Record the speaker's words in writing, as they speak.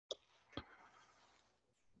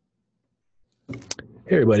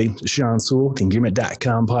Hey everybody, Sean Sewell, the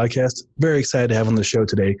Engearment.com podcast. Very excited to have on the show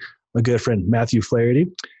today my good friend Matthew Flaherty.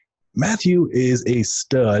 Matthew is a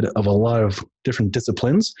stud of a lot of different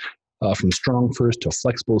disciplines, from StrongFirst to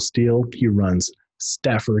flexible steel. He runs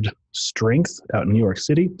Stafford Strength out in New York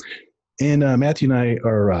City. And Matthew and I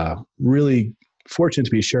are really fortunate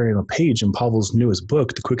to be sharing a page in Pavel's newest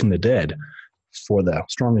book, The Quick and the Dead, for the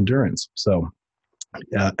Strong Endurance. So,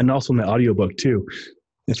 and also in the audiobook too.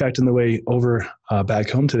 In fact, on the way over back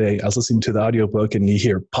home today, I was listening to the audiobook and you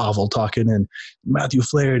hear Pavel talking and Matthew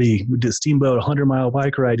Flaherty, we did Steamboat 100-mile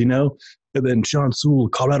bike ride, and then Sean Sewell,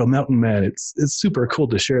 Colorado Mountain Man. It's super cool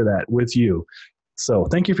to share that with you. So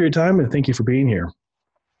thank you for your time and thank you for being here.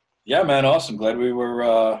 Yeah, man. Awesome. Glad we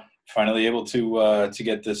were finally able to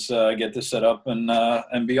get this set up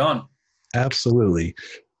and be on. Absolutely.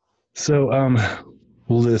 So,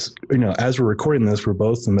 well, this, as we're recording this, we're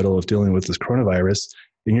both in the middle of dealing with this coronavirus.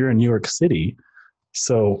 And you're in New York City.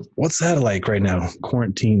 So what's that like right now,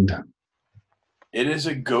 quarantined? It is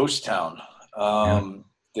a ghost town.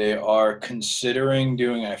 They are considering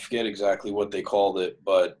doing, I forget exactly what they called it,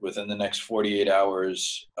 but within the next 48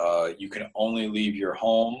 hours, you can only leave your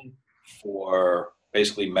home for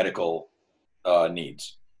basically medical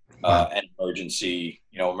needs and emergency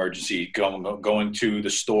going to the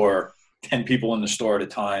store, 10 people in the store at a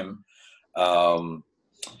time.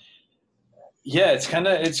 Yeah, it's kind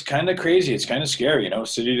of crazy. It's kind of scary, a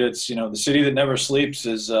city that's, the city that never sleeps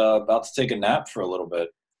is about to take a nap for a little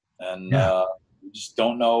bit. And we just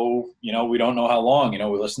don't know, we don't know how long.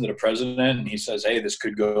 We listen to the president and he says, hey, this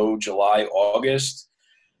could go July, August.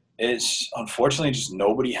 It's unfortunately just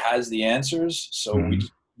nobody has the answers. So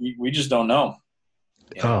we just don't know.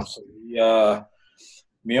 So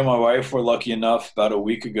me and my wife were lucky enough about a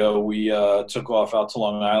week ago, we took off out to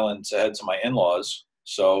Long Island to head to my in-laws.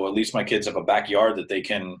 So at least my kids have a backyard that they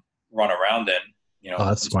can run around in, Oh,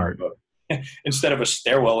 that's smart. Instead of a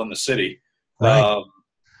stairwell in the city. Right.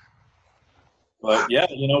 But yeah,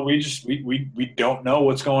 we don't know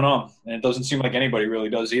what's going on. And it doesn't seem like anybody really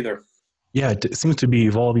does either. Yeah, it seems to be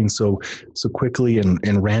evolving so quickly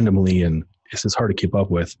and randomly, and it's just hard to keep up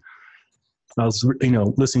with. I was,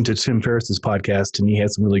 listening to Tim Ferriss's podcast, and he had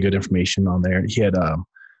some really good information on there. He had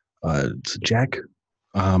Jack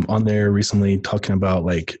on there recently talking about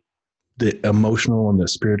like the emotional and the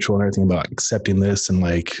spiritual and everything about accepting this, and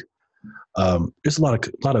there's a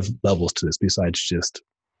lot of levels to this besides just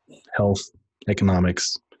health,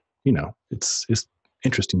 economics. It's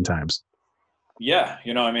interesting times. Yeah,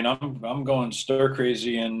 I'm going stir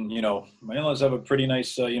crazy, and my in-laws have a pretty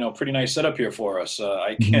nice setup here for us.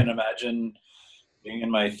 I can't imagine being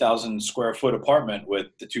in my 1,000 square foot apartment with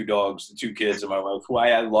the 2 dogs, the 2 kids, and my wife, who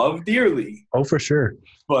I love dearly. Oh, for sure.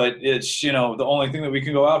 But it's, the only thing that we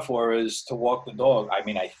can go out for is to walk the dog. I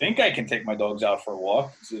mean, I think I can take my dogs out for a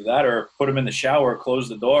walk. Do that or put them in the shower, close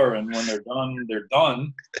the door, and when they're done, they're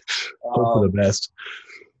done. Hope for the best.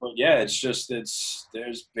 But yeah,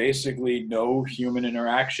 there's basically no human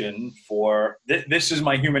interaction for this is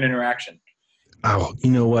my human interaction. Oh,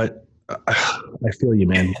 you know what? I feel you,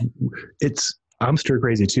 man. I'm stir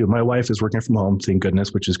crazy too. My wife is working from home, thank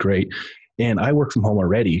goodness, which is great. And I work from home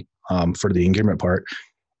already for the engearment part.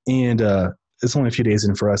 And it's only a few days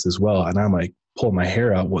in for us as well. And I'm like, pull my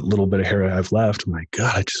hair out, what little bit of hair I've left. I'm like,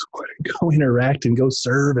 God, I just want to go interact and go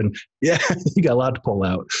serve. And yeah, you got a lot to pull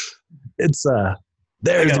out. It's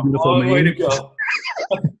there's a beautiful long way to go.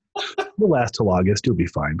 We'll last till August. You'll be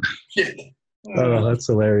fine. Oh, that's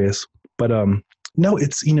hilarious. But no,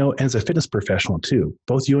 it's, as a fitness professional too,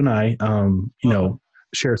 both you and I,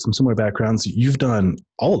 share some similar backgrounds. You've done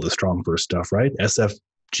all of the StrongFirst stuff, right?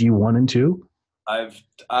 SFG 1 and 2. I've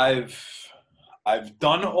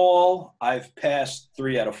done all. I've passed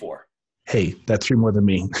 3 out of 4. Hey, that's 3 more than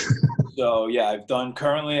me. So yeah, I've done.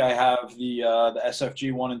 Currently, I have the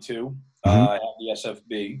SFG 1 and 2. I have the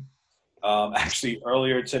SFB. Actually,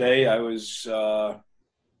 earlier today,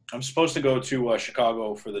 I'm supposed to go to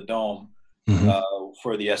Chicago for the Dome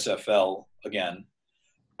for the SFL again.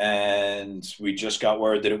 And we just got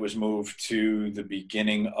word that it was moved to the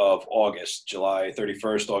beginning of August, July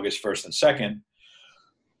 31st, August 1st and 2nd.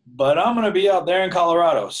 But I'm going to be out there in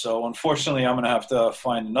Colorado. So unfortunately, I'm going to have to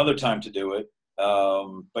find another time to do it.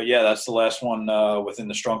 But yeah, that's the last one within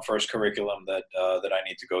the StrongFirst curriculum that I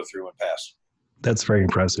need to go through and pass. That's very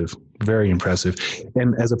impressive. Very impressive.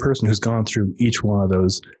 And as a person who's gone through each one of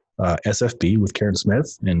those, SFB with Karen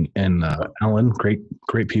Smith and Alan,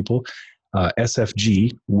 great people.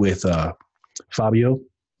 SFG with Fabio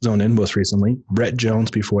Zonin most recently, Brett Jones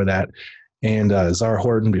before that, and Zara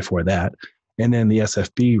Horton before that, and then the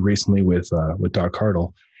SFB recently with Doc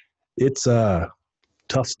Hartle. It's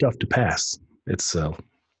tough stuff to pass. It's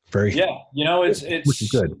very, Yeah. which is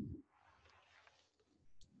It's good.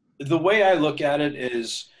 the way I look at it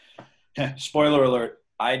is, spoiler alert,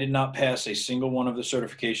 I did not pass a single one of the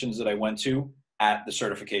certifications that I went to at the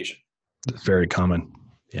certification. It's very common.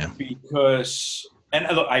 Yeah. Because, and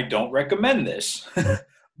look, I don't recommend this,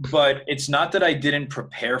 but it's not that I didn't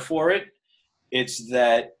prepare for it. It's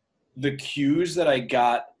that the cues that I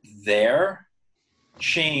got there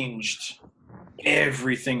changed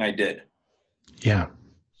everything I did. Yeah.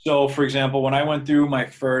 So, for example, when I went through my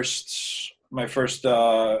first at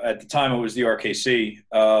the time it was the RKC,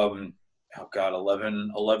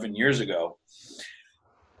 11 years ago.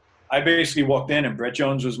 I basically walked in and Brett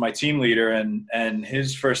Jones was my team leader, and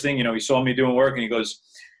his first thing, he saw me doing work and he goes,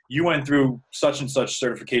 "You went through such and such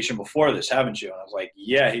certification before this, haven't you?" And I was like,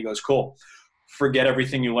 "Yeah." He goes, "Cool. Forget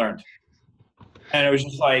everything you learned." And it was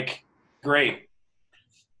just like, great.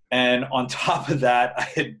 And on top of that, I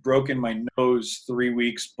had broken my nose 3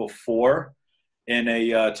 weeks before in a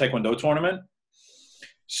Taekwondo tournament.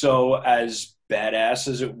 So as badass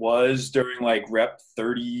as it was during like rep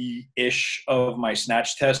 30-ish of my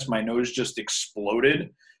snatch test, my nose just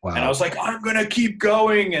exploded. Wow. And I was like, "I'm going to keep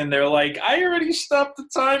going." And they're like, "I already stopped the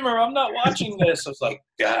timer. I'm not watching this." I was like,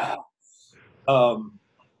 "Yeah."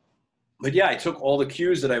 But yeah, I took all the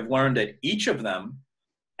cues that I've learned at each of them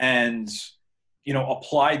and,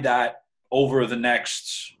 applied that over the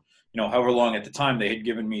next, however long at the time they had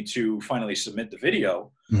given me to finally submit the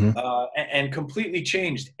video, and completely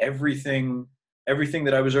changed everything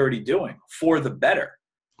that I was already doing for the better.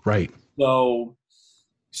 Right. So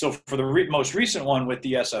for the most recent one with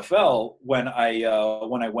the SFL, when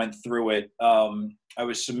I went through it, I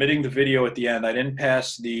was submitting the video at the end. I didn't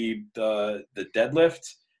pass the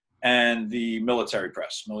deadlift and the military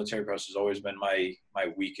press. Military press has always been my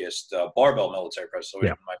weakest. Barbell military press has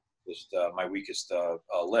always been my weakest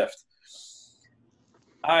lift.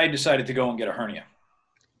 I decided to go and get a hernia.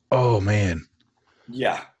 Oh man.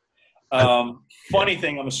 Yeah. Funny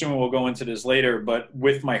thing, I'm assuming we'll go into this later, but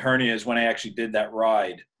with my hernia is when I actually did that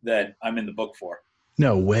ride that I'm in the book for.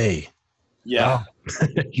 No way. Yeah. Oh.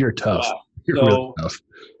 You're tough. Yeah. You're So really tough.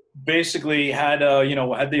 basically had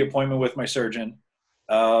the appointment with my surgeon,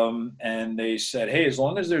 and they said, "Hey, as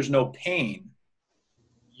long as there's no pain,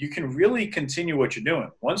 you can really continue what you're doing.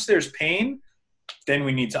 Once there's pain, then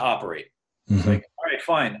we need to operate." It's like, "All right,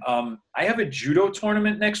 fine. I have a judo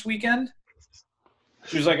tournament next weekend."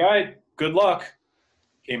 She was like, "All right, good luck."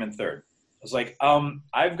 Came in third. I was like,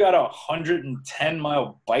 "I've got a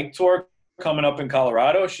 110-mile bike tour coming up in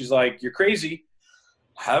Colorado." She's like, "You're crazy.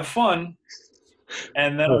 Have fun."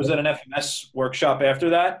 And then I was at an FMS workshop after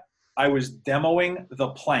that. I was demoing the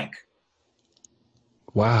plank.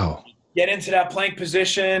 Wow. Get into that plank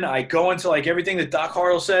position. I go into like everything that Doc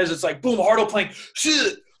Hartle says. It's like, boom, Hartle plank.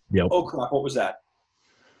 Yep. Oh, crap, what was that?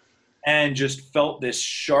 And just felt this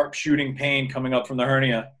sharp shooting pain coming up from the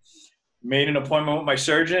hernia. Made an appointment with my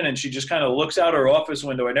surgeon, and she just kind of looks out her office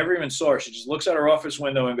window. I never even saw her. She just looks out her office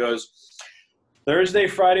window and goes, "Thursday,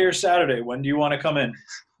 Friday, or Saturday, when do you want to come in?"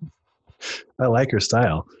 I like her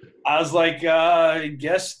style. I was like, "I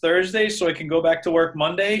guess Thursday so I can go back to work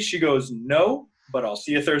Monday." She goes, "No, but I'll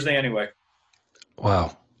see you Thursday anyway."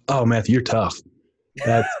 Wow. Oh, Matthew, you're tough.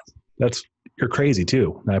 That's you're crazy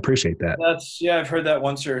too. I appreciate that. I've heard that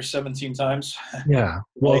once or 17 times. Yeah.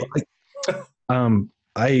 Well,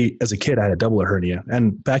 I as a kid I had a double hernia,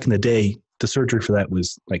 and back in the day, the surgery for that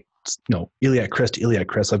was like, iliac crest to iliac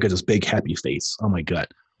crest. I've got this big happy face on my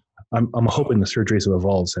gut. I'm hoping the surgeries have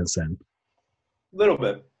evolved since then. Little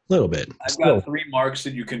bit. I've got 3 marks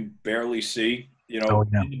that you can barely see. In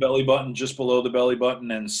the belly button, just below the belly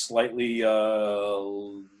button, and slightly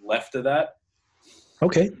left of that.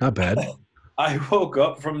 Okay, not bad. I woke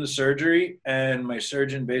up from the surgery, and my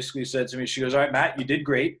surgeon basically said to me, she goes, "All right, Matt, you did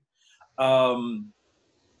great.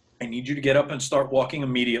 I need you to get up and start walking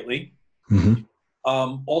immediately.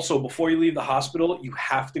 Also, before you leave the hospital, you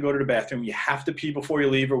have to go to the bathroom. You have to pee before you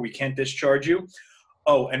leave, or we can't discharge you.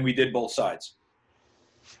 Oh, and we did both sides."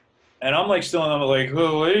 And I'm like, I'm like,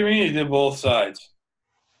 "Oh, what do you mean you did both sides?"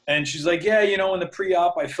 And she's like, "Yeah, in the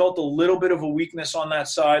pre-op, I felt a little bit of a weakness on that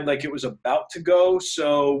side, like it was about to go.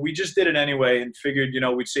 So we just did it anyway and figured,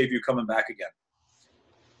 we'd save you coming back again."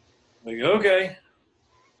 I'm like, okay.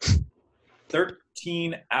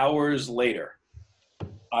 13 hours later,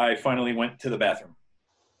 I finally went to the bathroom.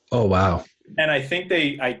 Oh, wow. And I think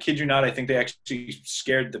I kid you not, I think they actually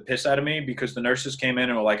scared the piss out of me because the nurses came in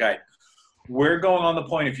and were like, "All right, we're going on the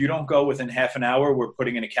point. If you don't go within half an hour, we're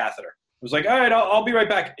putting in a catheter." I was like, "All right, I'll be right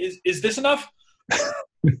back. Is this enough?"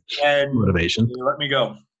 And Motivation. they let me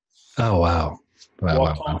go. Oh, wow.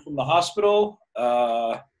 Walked home from the hospital.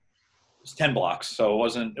 was 10 blocks. So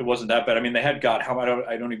it wasn't that bad. I mean, they had got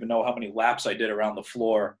I don't even know how many laps I did around the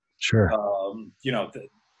floor. Sure.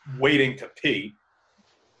 Waiting to pee.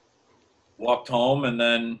 Walked home and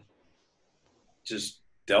then just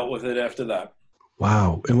dealt with it after that.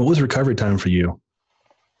 Wow. And what was recovery time for you?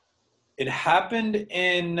 It happened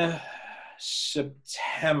in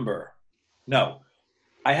September. No,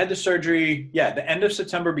 I had the surgery, the end of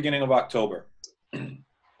September, beginning of October.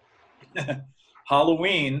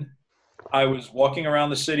 Halloween, I was walking around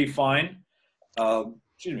the city fine.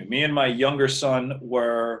 Me and my younger son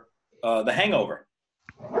were the hangover.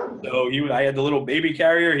 So I had the little baby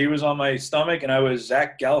carrier. He was on my stomach, and I was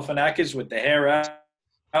Zach Galifianakis with the hair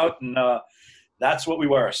out, and that's what we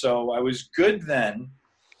were. So I was good then.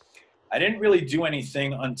 I didn't really do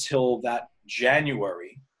anything until that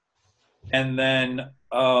January. And then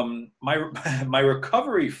my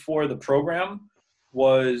recovery for the program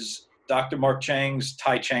was Dr. Mark Chang's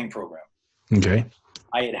Tai Chang program. Okay.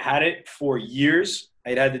 I had it for years. I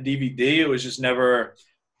had the DVD. It was just never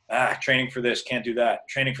training for this, can't do that.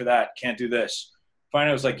 Training for that, can't do this. Finally,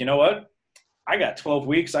 I was like, you know what? I got 12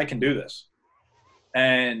 weeks. I can do this.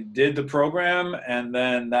 And did the program. And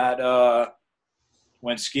then that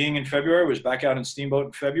went skiing in February, was back out in Steamboat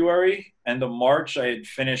in February. End of March, I had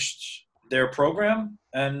finished their program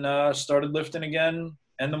and started lifting again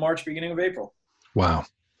end of March, beginning of April. Wow.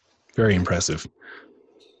 Very impressive.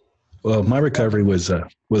 Well, my recovery was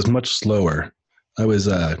much slower. I was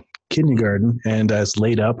kindergarten, and I was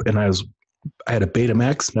laid up, and I had a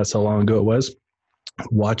Betamax. That's how long ago it was.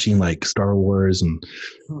 Watching like Star Wars and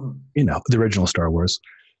the original Star Wars.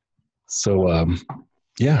 So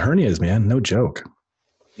hernias, man, no joke.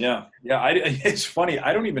 Yeah. It's funny.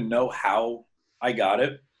 I don't even know how I got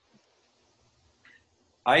it.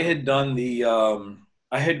 I had done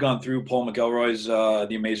I had gone through Paul McElroy's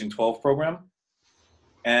The Amazing 12 program,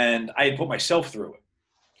 and I had put myself through it.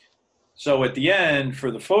 So at the end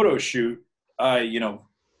for the photo shoot, I,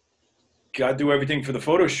 got to do everything for the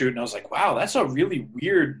photo shoot. And I was like, wow, that's a really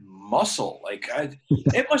weird muscle. Like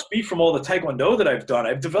it must be from all the Taekwondo that I've done.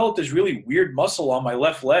 I've developed this really weird muscle on my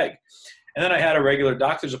left leg. And then I had a regular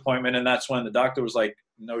doctor's appointment. And that's when the doctor was like,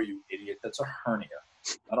 no, you idiot. That's a hernia,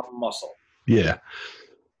 not a muscle. Yeah.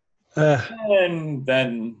 And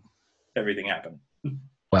then everything happened.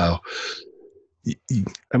 Wow.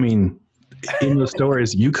 I mean, in those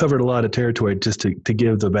stories, you covered a lot of territory just to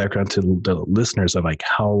give the background to the listeners of like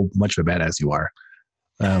how much of a badass you are.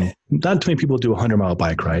 Not too many people do 100-mile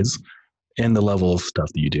bike rides and the level of stuff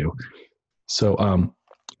that you do. So,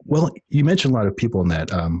 well, you mentioned a lot of people in that.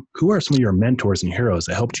 Who are some of your mentors and heroes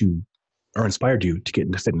that helped you or inspired you to get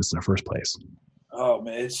into fitness in the first place? Oh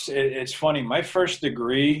man, it's funny. My first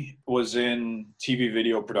degree was in TV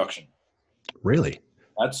video production. Really?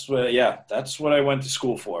 That's what I went to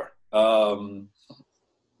school for.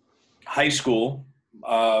 High school,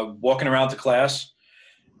 walking around to class,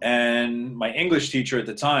 and my English teacher at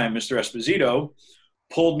the time, Mr. Esposito,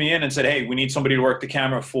 pulled me in and said, hey, we need somebody to work the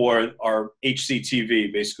camera for our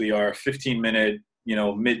HCTV, basically our 15-minute,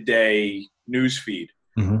 midday news feed.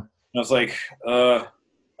 Mm-hmm. And I was like,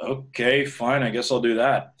 okay, fine, I guess I'll do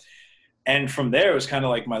that. And from there, it was kind of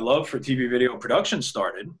like my love for TV video production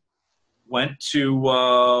started. Went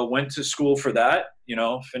to school for that,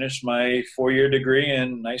 finished my 4-year degree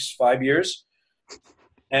in nice 5 years,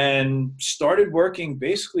 and started working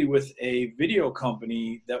basically with a video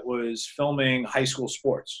company that was filming high school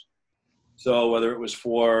sports. So whether it was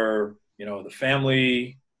for, the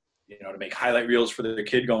family, to make highlight reels for their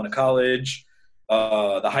kid going to college,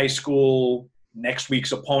 the high school, next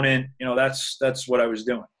week's opponent, that's what I was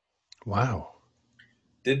doing. Wow.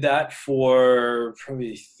 Did that for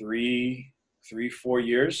probably 3-4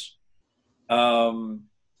 years.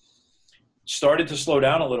 Started to slow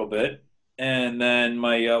down a little bit. And then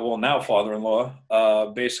my, now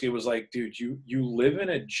father-in-law, basically was like, dude, you live in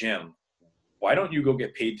a gym. Why don't you go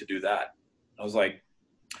get paid to do that? I was like,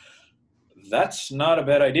 that's not a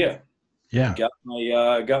bad idea. Yeah. Got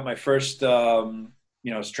my first,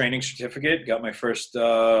 training certificate, got my first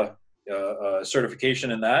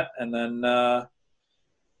certification in that. And then,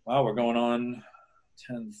 we're going on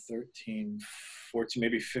 10, 13, 14,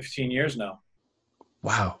 maybe 15 years now.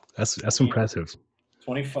 Wow. That's impressive.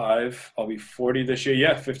 25. I'll be 40 this year.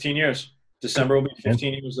 Yeah, 15 years. December will be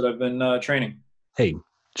 15 years that I've been training. Hey,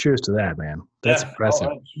 cheers to that, man. That's impressive.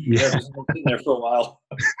 I've been there for a while.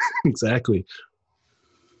 Exactly.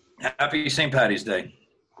 Happy St. Patty's Day.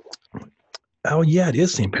 Oh, yeah, it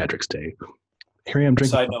is St. Patrick's Day. Here I am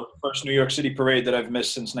drinking. Side note, first New York City parade that I've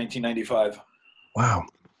missed since 1995. Wow.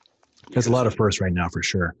 There's a lot of firsts right now for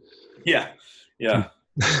sure. Yeah.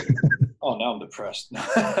 Oh, now I'm depressed.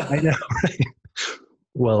 I know, right?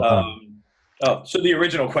 Well, So the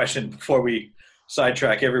original question before we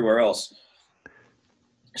sidetrack everywhere else.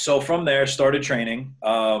 So from there, started training.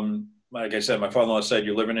 Like I said, my father-in-law said,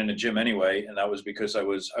 "You're living in a gym anyway," and that was because I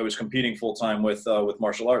was competing full time with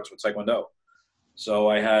martial arts, with Taekwondo. So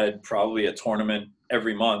I had probably a tournament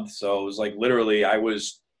every month. So it was like literally I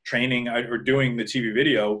was training or doing the TV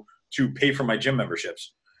video to pay for my gym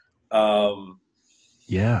memberships.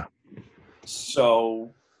 yeah.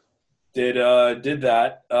 So did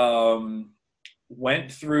that.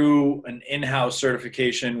 Went through an in-house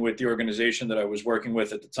certification with the organization that I was working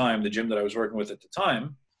with at the time, the gym that I was working with at the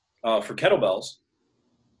time, for kettlebells.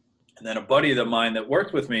 And then a buddy of mine that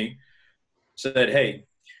worked with me said, "Hey,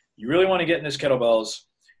 you really want to get in this kettlebells,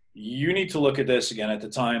 you need to look at this again at the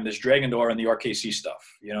time, this Dragon Door and the RKC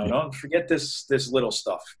stuff. You know, don't forget this little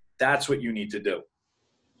stuff. That's what you need to do."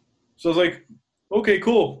 So I was like, okay,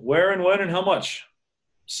 cool. Where and when and how much?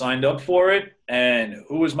 Signed up for it. And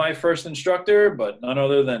who was my first instructor? But none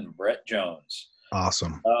other than Brett Jones.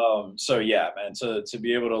 Awesome. So yeah, man, to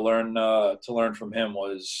be able to learn from him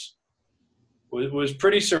was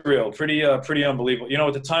pretty surreal, pretty unbelievable. You know,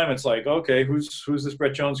 at the time it's like, okay, who's this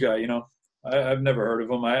Brett Jones guy? You know, I've never heard of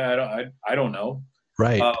him. I don't know.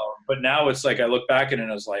 Right. But now it's like I look back at it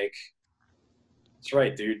and I was like, that's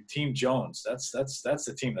right, dude. Team Jones. That's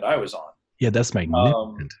the team that I was on. Yeah, that's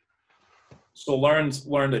magnificent. So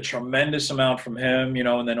learned a tremendous amount from him, you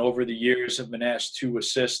know, and then over the years have been asked to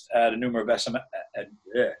assist at a number of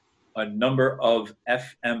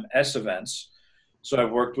FMS events. So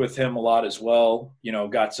I've worked with him a lot as well, you know,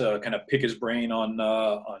 got to kind of pick his brain on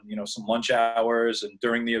you know, some lunch hours and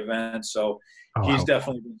during the event. So he's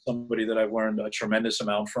definitely been somebody that I've learned a tremendous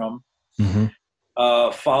amount from. Mm-hmm.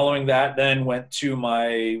 Following that, then went to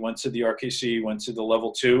the RKC, went to the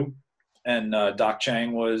level 2. And Doc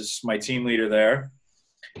Chang was my team leader there.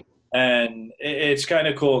 And it's kind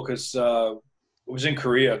of cool because I was in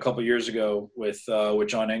Korea a couple years ago with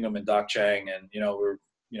John Ingham and Doc Chang. And, you know, we're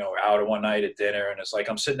out one night at dinner. And it's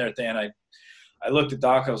like I'm sitting there at the end. I looked at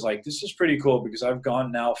Doc. I was like, this is pretty cool because I've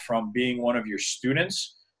gone now from being one of your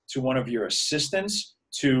students to one of your assistants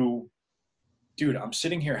to, dude, I'm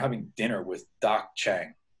sitting here having dinner with Doc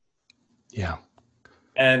Chang. Yeah.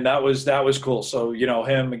 And that was cool. So, you know,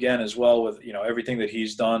 him again as well with, you know, everything that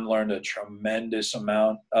he's done, learned a tremendous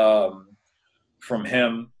amount from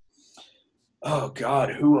him. Oh God,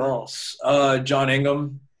 who else? John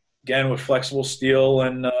Ingham, again with Flexible Steel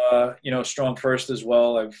and, you know, StrongFirst as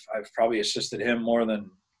well. I've probably assisted him more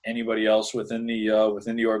than anybody else within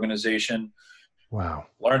the organization. Wow.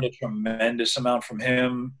 Learned a tremendous amount from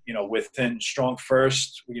him, you know, within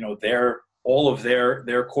StrongFirst, you know, all of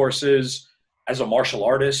their courses, as a martial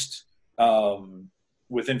artist,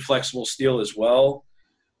 within Flexible Steel as well.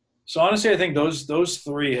 So honestly, I think those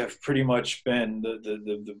three have pretty much been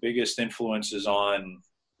the biggest influences on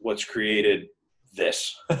what's created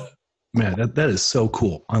this. Man, that is so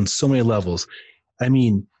cool on so many levels. I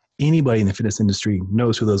mean, anybody in the fitness industry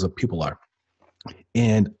knows who those people are.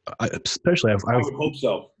 And especially, I would hope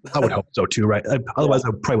so. I would hope so too, right? Otherwise,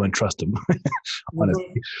 I probably wouldn't trust him,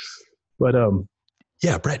 honestly. But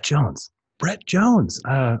yeah, Brett Jones.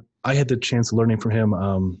 I had the chance of learning from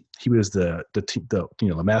him. He was the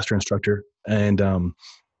master instructor, and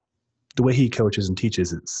the way he coaches and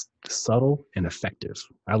teaches, it's subtle and effective.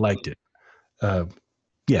 I liked it.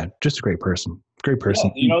 Yeah, just a great person. Great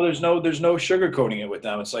person. Yeah, you know, there's no sugarcoating it with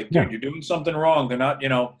them. It's like, dude, you're doing something wrong. They're not, you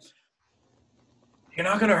know, you're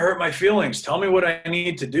not going to hurt my feelings. Tell me what I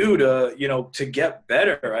need to do to get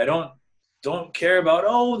better. I don't care about,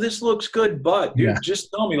 oh, this looks good, but dude, just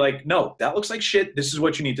tell me, like, no, that looks like shit. This is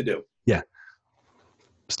what you need to do. Yeah.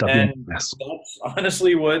 And that's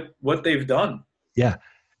honestly what they've done. Yeah.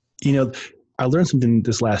 You know, I learned something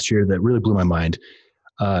this last year that really blew my mind.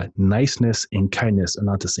 Niceness and kindness are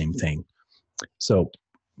not the same thing. So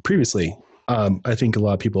previously, I think a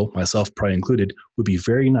lot of people, myself probably included, would be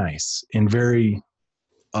very nice and very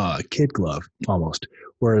kid glove almost.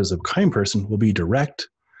 Whereas a kind person will be direct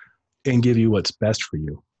and give you what's best for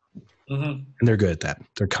you. Mm-hmm. And they're good at that.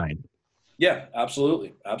 They're kind. Yeah,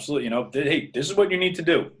 absolutely. Absolutely. You know, hey, this is what you need to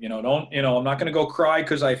do. You know, I'm not going to go cry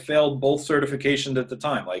because I failed both certifications at the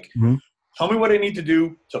time. Like, tell me what I need to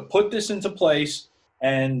do to put this into place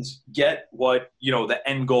and get what, you know, the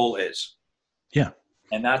end goal is. Yeah.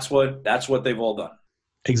 And that's what they've all done.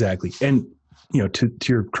 Exactly. And, you know, to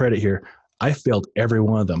your credit here, I failed every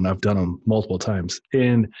one of them. I've done them multiple times.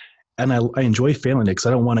 And I enjoy failing it because I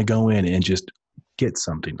don't want to go in and just get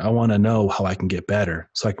something. I want to know how I can get better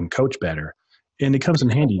so I can coach better. And it comes in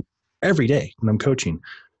handy every day when I'm coaching.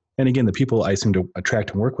 And again, the people I seem to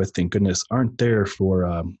attract and work with, thank goodness, aren't there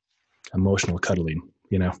for emotional cuddling.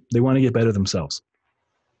 They want to get better themselves.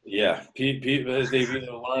 Yeah, people, they've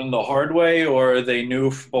either learned the hard way or they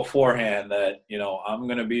knew beforehand that, I'm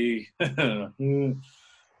going to be, I'm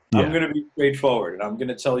going to be straightforward, and I'm going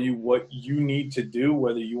to tell you what you need to do,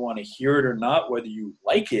 whether you want to hear it or not, whether you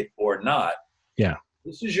like it or not. Yeah.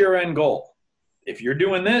 This is your end goal. If you're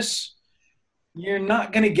doing this, you're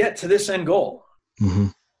not going to get to this end goal. Mm-hmm.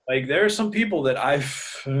 Like, there are some people that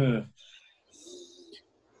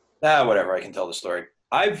whatever, I can tell the story.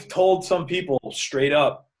 I've told some people straight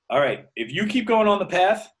up, all right, if you keep going on the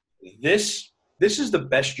path, this is the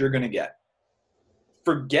best you're going to get.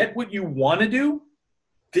 Forget what you want to do.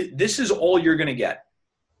 This is all you're going to get.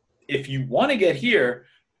 If you want to get here,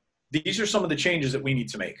 these are some of the changes that we need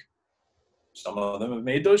to make. Some of them have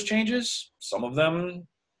made those changes. Some of them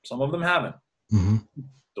haven't. Mm-hmm.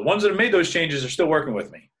 The ones that have made those changes are still working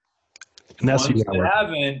with me. And that's ones that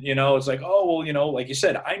haven't, it's like, oh, well, like you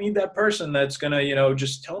said, I need that person that's going to,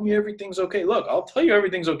 just tell me everything's okay. Look, I'll tell you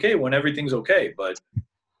everything's okay when everything's okay. But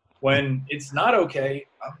when it's not okay,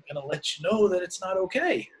 I'm going to let you know that it's not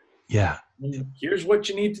okay. Yeah. And here's what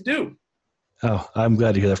you need to do. Oh, I'm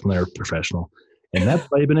glad to hear that from their professional. And that's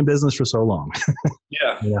why you've been in business for so long.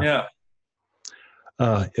 Yeah.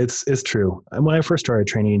 It's true. And when I first started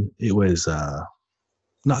training, it was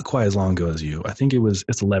not quite as long ago as you. I think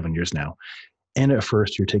it's 11 years now. And at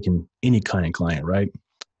first, you're taking any kind of client, right?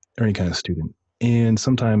 Or any kind of student. And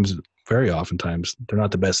sometimes, very oftentimes, they're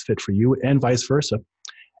not the best fit for you, and vice versa.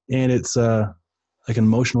 And it's like an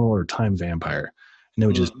emotional or time vampire. And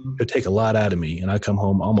it would take a lot out of me, and I come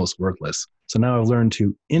home almost worthless. So now I've learned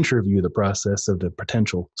to interview the process of the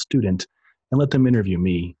potential student and let them interview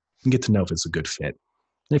me and get to know if it's a good fit.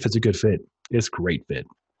 And if it's a good fit, it's a great fit.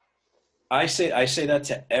 I say that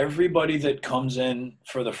to everybody that comes in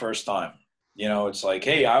for the first time. It's like,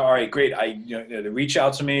 hey, all right, great. They reach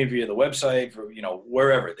out to me via the website, for,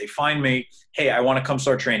 wherever. They find me. Hey, I want to come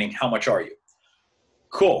start training. How much are you?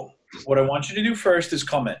 Cool. What I want you to do first is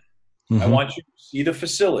come in. Mm-hmm. I want you to see the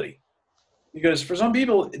facility. Because for some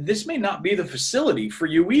people, this may not be the facility for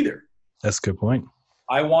you either. That's a good point.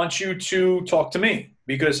 I want you to talk to me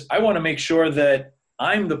because I want to make sure that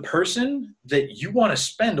I'm the person that you want to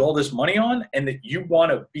spend all this money on and that you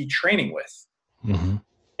want to be training with. Mm-hmm.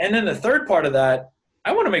 And then the third part of that,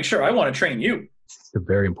 I want to make sure I want to train you. It's a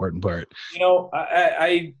very important part.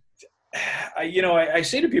 I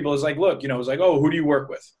say to people, it's like, look, it's like, oh, who do you work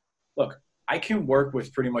with? Look, I can work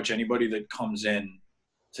with pretty much anybody that comes in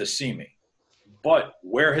to see me. But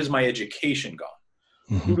where has my education gone?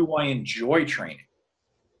 Mm-hmm. Who do I enjoy training?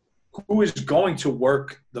 Who is going to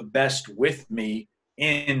work the best with me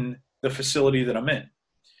in the facility that I'm in?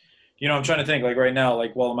 I'm trying to think, like right now,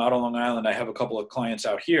 like while I'm out on Long Island, I have a couple of clients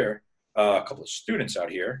out here, a couple of students out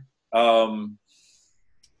here.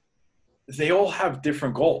 They all have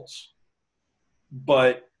different goals,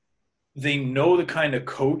 but they know the kind of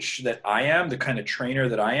coach that I am, the kind of trainer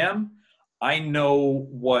that I am. I know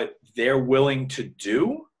what they're willing to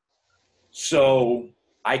do, so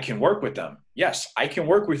I can work with them. Yes, I can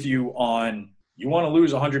work with you on, you want to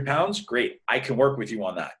lose 100 pounds? Great. I can work with you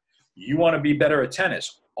on that. You want to be better at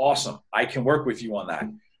tennis? Awesome. I can work with you on that.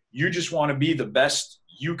 You just want to be the best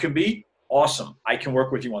you can be? Awesome. I can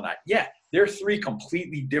work with you on that. Yeah, they're three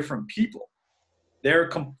completely different people. They're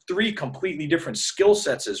three completely different skill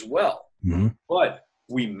sets as well. Mm-hmm. But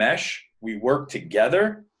we mesh, we work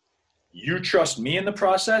together. You trust me in the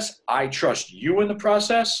process. I trust you in the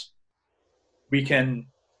process. We can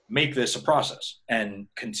make this a process and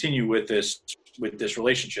continue with this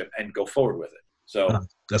relationship and go forward with it. So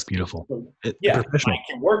that's beautiful. I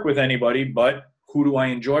can work with anybody, but who do I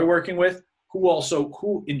enjoy working with?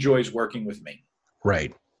 Who enjoys working with me?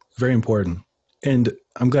 Right. Very important. And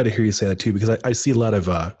I'm glad to hear you say that too, because I see a lot of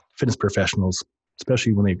fitness professionals,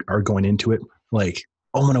 especially when they are going into it, like,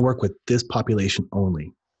 oh, I'm going to work with this population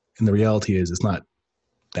only. And the reality is it's not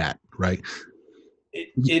that, right?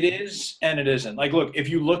 It is and it isn't. Like, look, if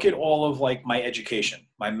you look at all of like my education,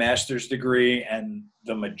 my master's degree and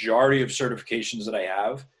the majority of certifications that I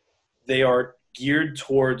have, they are geared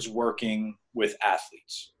towards working with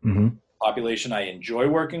athletes. Mm-hmm. Population I enjoy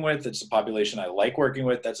working with. It's the population I like working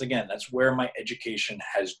with. That's where my education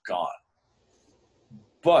has gone.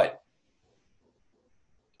 But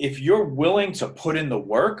if you're willing to put in the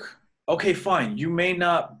work, okay, fine. You may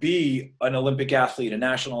not be an Olympic athlete, a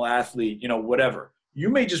national athlete, whatever. You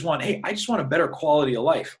may just want, hey, I just want a better quality of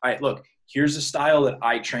life. All right, look, here's the style that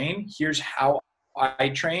I train. Here's how I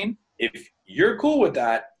train. If you're cool with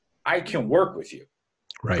that, I can work with you.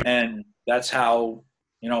 Right. And that's how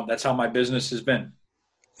my business has been.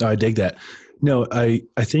 I dig that. No, I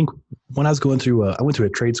think when I was going through, I went to a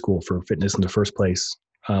trade school for fitness in the first place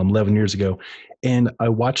 11 years ago, and we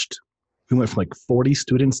went from like 40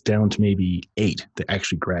 students down to maybe 8 that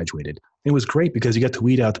actually graduated. It was great because you got to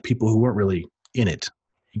weed out the people who weren't really in it,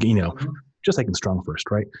 just like in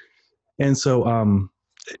StrongFirst, right? And so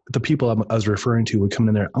the people I was referring to would come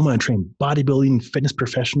in there, I'm going to train bodybuilding, fitness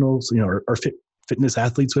professionals, or fitness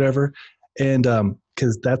athletes, whatever. And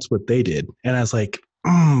because that's what they did. And I was like,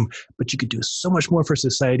 but you could do so much more for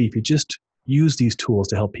society if you just use these tools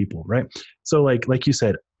to help people, right? So like you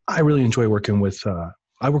said, I really enjoy working with,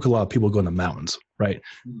 I work with a lot of people who go in the mountains, right?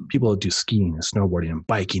 People that do skiing and snowboarding and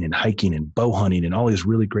biking and hiking and bow hunting and all these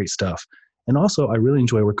really great stuff. And also, I really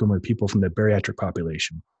enjoy working with people from the bariatric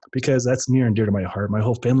population because that's near and dear to my heart. My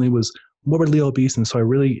whole family was morbidly obese, and so I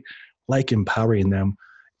really like empowering them,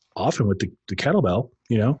 often with the kettlebell,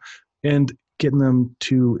 and getting them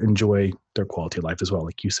to enjoy their quality of life as well,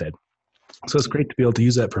 like you said. So it's great to be able to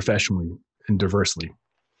use that professionally and diversely.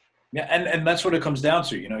 Yeah, and that's what it comes down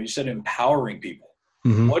to. You said empowering people.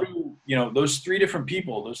 Mm-hmm. What do those three different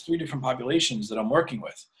people, those three different populations that I'm working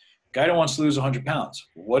with? Guy that wants to lose 100 pounds.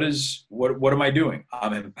 What am I doing?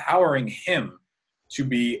 I'm empowering him to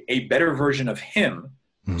be a better version of him,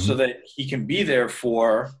 so that he can be there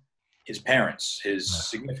for his parents, his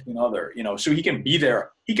significant other, so he can be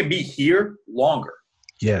there. He can be here longer.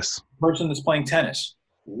 Yes. The person that's playing tennis.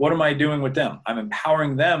 What am I doing with them? I'm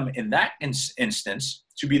empowering them in that instance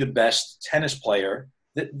to be the best tennis player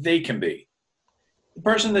that they can be. The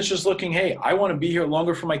person that's just looking, hey, I want to be here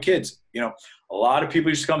longer for my kids. A lot of people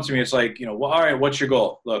used to come to me. It's like, well, all right, what's your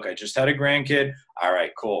goal? Look, I just had a grandkid. All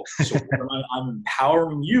right, cool. So I'm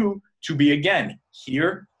empowering you to be, again,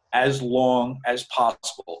 here as long as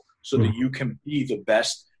possible so that you can be the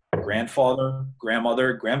best grandfather,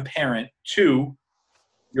 grandmother, grandparent to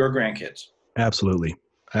your grandkids. Absolutely.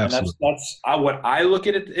 Absolutely. And that's what I look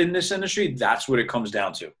at it in this industry. That's what it comes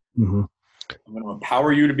down to. Mm-hmm. I'm going to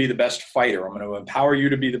empower you to be the best fighter. I'm going to empower you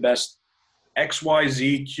to be the best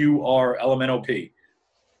XYZQR LMNOP.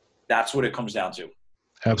 That's what it comes down to.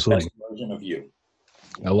 Absolutely. The best version of you.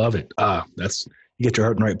 I love it. You get your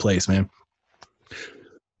heart in the right place, man.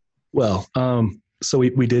 Well, so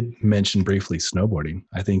we did mention briefly snowboarding.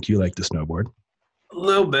 I think you like to snowboard. A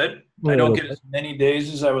little bit. I don't get as many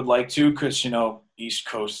days as I would like to because, East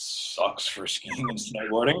Coast sucks for skiing and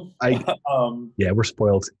snowboarding. We're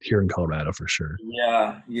spoiled here in Colorado for sure.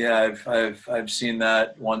 Yeah. I've seen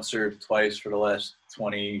that once or twice for the last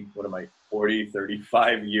 40,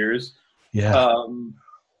 35 years. Yeah.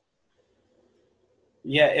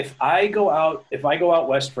 If I go out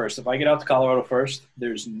west first, if I get out to Colorado first,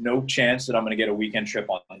 there's no chance that I'm going to get a weekend trip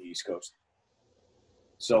on the East Coast.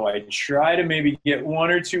 So I try to maybe get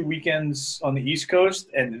 1 or 2 weekends on the East Coast,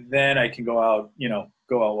 and then I can go out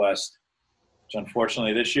west. Which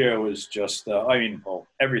unfortunately this year was just,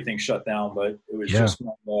 everything shut down, but it was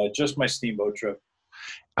just my steamboat trip.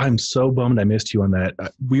 I'm so bummed I missed you on that.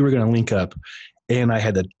 We were going to link up, and I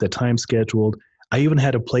had the time scheduled. I even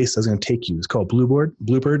had a place I was going to take you. It's called Bluebird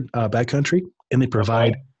Backcountry, and they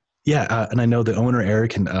provide, and I know the owner,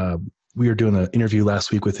 Eric, and we were doing an interview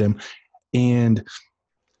last week with him, and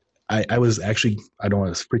I was actually, I don't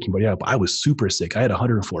want to freak anybody out, but I was super sick. I had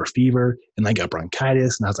 104 fever, and I got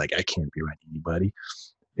bronchitis, and I was like, I can't be around anybody.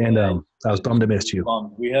 And I was bummed I missed you.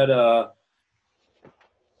 We had while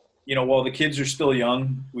the kids are still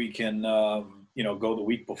young, we can, go the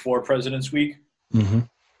week before President's Week. Mm-hmm.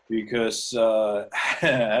 Because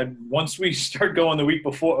once we start going the week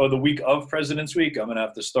before or the week of President's Week, I'm going to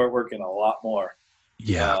have to start working a lot more.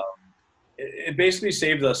 Yeah. It basically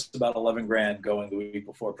saved us about $11,000 going the week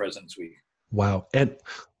before President's Week. Wow. And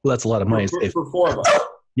that's a lot of money. For 4 of us.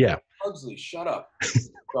 Yeah. Pugsley, shut up.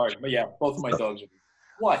 Sorry. But yeah, both of my dogs are.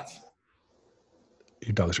 What?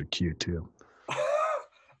 Your dogs are cute too.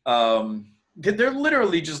 They're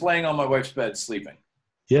literally just laying on my wife's bed sleeping.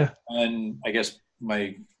 Yeah. And I guess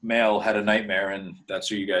my male had a nightmare, and that's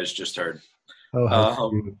who you guys just heard.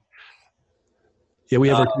 Oh, yeah, we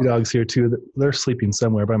have our 2 dogs here too. They're sleeping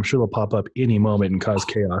somewhere, but I'm sure they'll pop up any moment and cause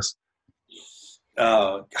chaos.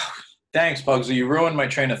 Thanks, Pugsley. You ruined my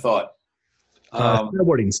train of thought.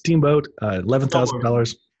 Snowboarding, steamboat,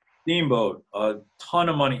 $11,000. Steamboat, a ton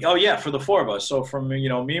of money. Oh yeah, for the 4 of us. So from me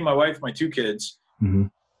and my wife, my 2 kids, mm-hmm.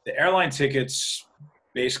 The airline tickets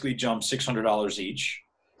basically jumped $600 each.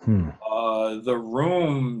 The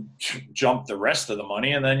room jumped the rest of the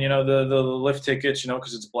money, and then the lift tickets,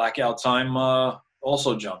 because it's blackout time,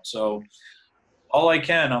 also jumped. So all I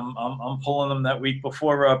can, I'm pulling them that week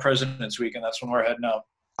before President's Week, and that's when we're heading out.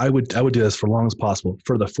 I would do this for as long as possible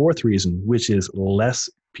for the 4th reason, which is less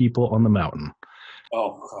people on the mountain.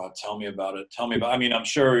 Oh God, tell me about it. Tell me about. I mean, I'm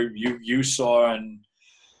sure you saw, and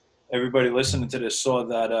everybody listening to this saw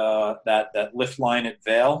that lift line at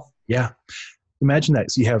Vail. Yeah. Imagine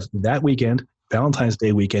that. So you have that weekend, Valentine's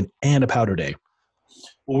Day weekend, and a powder day.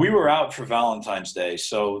 Well, we were out for Valentine's Day,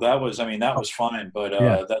 so that was fine. But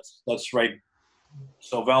Yeah. that's right.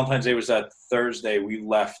 So Valentine's Day was that Thursday. We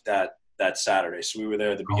left that Saturday, so we were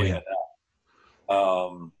there at the beginning of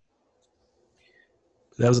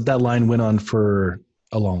that. That line went on for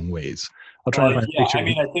a long ways. I'll try to find a picture. I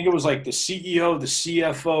mean, I think it was like the CEO, the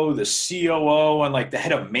CFO, the COO, and like the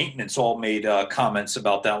head of maintenance all made comments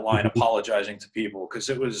about that line, apologizing to people because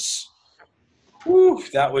it was,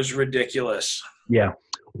 that was ridiculous. Yeah.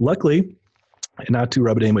 Luckily, and not to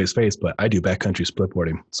rub it in anybody's face, but I do backcountry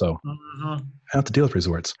splitboarding, so I have to deal with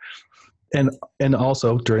resorts. And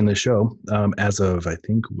also during the show, as of I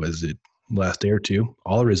think was it last day or two,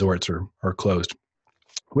 all the resorts are closed,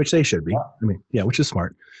 which they should be. I mean, yeah, which is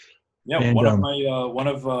smart. Yeah, and, one of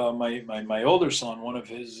my older son, one of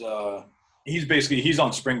his he's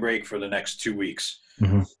on spring break for the next 2 weeks,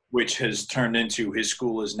 which has turned into his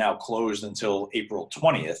school is now closed until April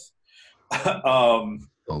 20th.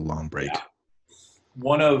 A long break. Yeah.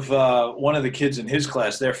 One of the kids in his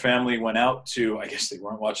class, their family went out to, I guess they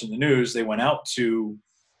weren't watching the news. They went out to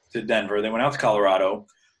Denver. They went out to Colorado.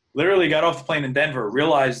 Literally got off the plane in Denver,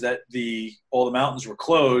 realized that all the mountains were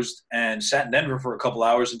closed, and sat in Denver for a couple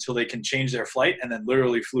hours until they can change their flight, and then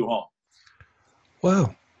literally flew home.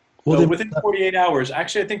 Wow. Well, so within 48 hours,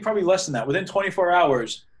 actually I think probably less than that, within 24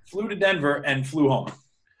 hours, flew to Denver and flew home.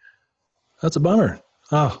 That's a bummer.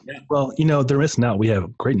 Oh, yeah. Well, they're missing out. We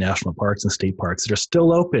have great national parks and state parks that are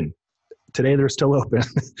still open. Today they're still open.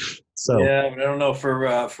 So yeah, but I don't know for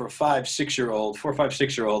a 4 or 5,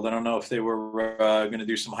 6-year-old. I don't know if they were going to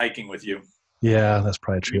do some hiking with you. Yeah, that's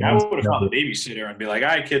probably true. I would have found a babysitter and be like, "All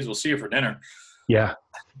right, kids, we'll see you for dinner." Yeah,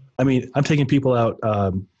 I mean, I'm taking people out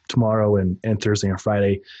tomorrow and Thursday and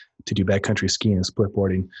Friday to do backcountry skiing and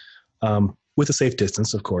splitboarding, with a safe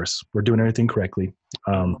distance, of course. We're doing everything correctly,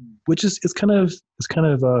 which is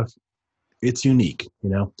it's unique,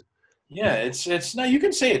 Yeah, it's no, you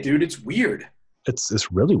can say it, dude. It's weird.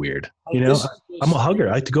 It's really weird. I'm a hugger.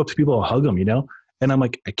 I like to go up to people and hug them, and I'm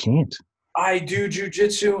like, I can't. I do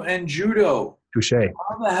jujitsu and judo. Touche.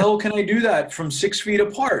 How the hell can I do that from 6 feet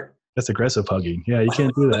apart? That's aggressive hugging. Yeah, you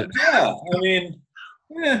can't do that. Yeah, I mean,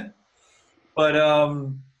 yeah. But,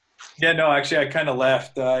 yeah, no, actually, I kind of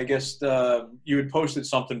laughed. I guess you had posted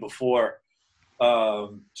something before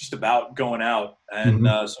just about going out. And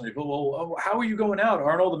some people, well, how are you going out?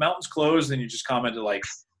 Aren't all the mountains closed? And you just commented like,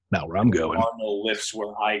 not where I'm going. There are no lifts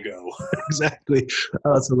where I go. Exactly.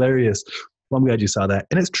 Oh, that's hilarious. Well, I'm glad you saw that.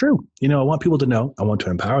 And it's true. I want people to know, I want to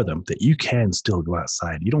empower them that you can still go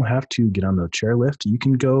outside. You don't have to get on the chairlift. You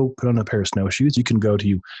can go put on a pair of snowshoes. You can go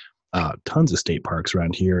to tons of state parks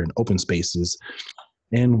around here and open spaces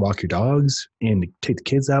and walk your dogs and take the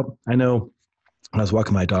kids out. I know I was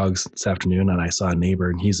walking my dogs this afternoon and I saw a neighbor,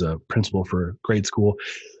 and he's a principal for a grade school,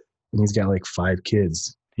 and he's got like 5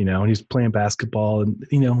 kids. And he's playing basketball, and,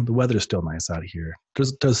 the weather is still nice out here.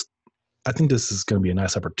 I think this is going to be a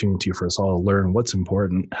nice opportunity for us all to learn what's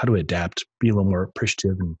important, how to adapt, be a little more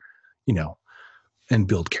appreciative, and, and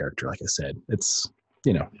build character. Like I said, it's,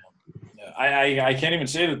 I can't even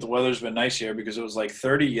say that the weather's been nice here because it was like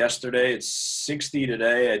 30 yesterday. It's 60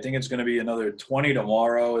 today. I think it's going to be another 20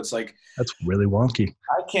 tomorrow. It's like, that's really wonky.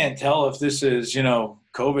 I can't tell if this is,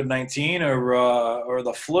 COVID-19 or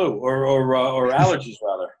the flu or allergies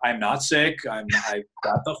rather. I'm not sick. I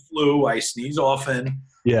got the flu. I sneeze often.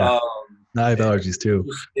 Yeah. I have allergies too.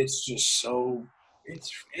 It's just so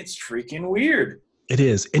it's freaking weird. It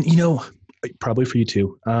is. And probably for you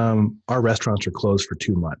too. Our restaurants are closed for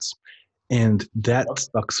 2 months. And that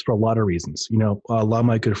sucks for a lot of reasons. A lot of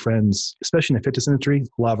my good friends, especially in the fitness industry,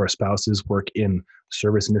 a lot of our spouses work in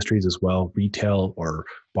service industries as well, retail or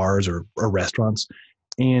bars or restaurants.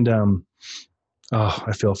 And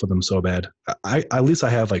I feel for them so bad. At least I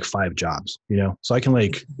have like 5 jobs, so I can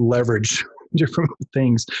like leverage different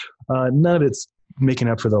things. None of it's making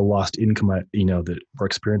up for the lost income, that we're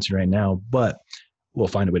experiencing right now, but we'll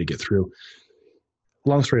find a way to get through.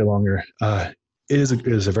 Long story longer, it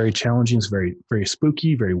is a very challenging, it's very, very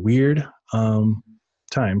spooky, very weird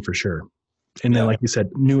time for sure. And then, like you said,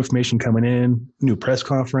 new information coming in, new press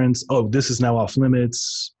conference. Oh, this is now off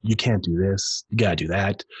limits. You can't do this. You got to do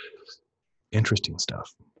that. Interesting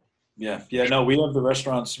stuff. Yeah. No, we have the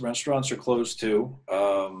restaurants. Restaurants are closed too.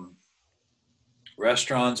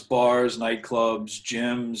 Restaurants, bars, nightclubs,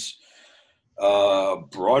 gyms.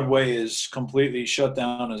 Broadway is completely shut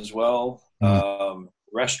down as well.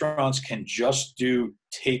 Restaurants can just do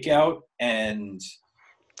takeout and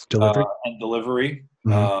Delivery? And delivery.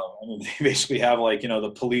 Mm-hmm. I mean, they basically have like,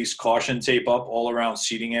 the police caution tape up all around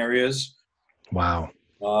seating areas. Wow.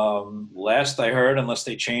 Last I heard, unless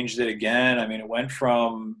they changed it again, I mean, it went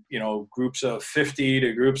from, groups of 50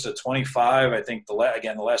 to groups of 25. I think the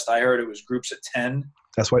last I heard it was groups of 10.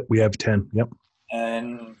 That's what we have 10. Yep.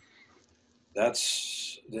 And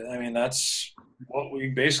that's what we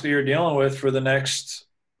basically are dealing with for the next,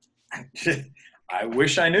 I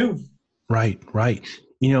wish I knew. Right.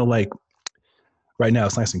 Like right now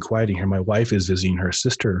it's nice and quiet in here. My wife is visiting her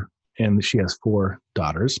sister and she has 4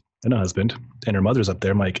 daughters and a husband and her mother's up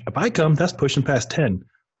there. I'm like, if I come, that's pushing past 10.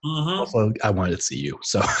 Mm-hmm. Also, I wanted to see you.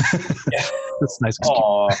 So Yeah. it's nice.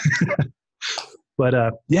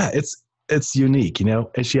 But yeah, it's unique,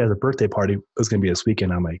 and she has a birthday party. It was going to be this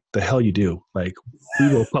weekend. I'm like, the hell you do? Like, we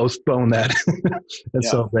will postpone that and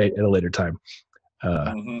celebrate at a later time.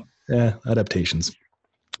 Yeah, adaptations.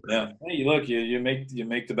 Yeah. Hey, look, you make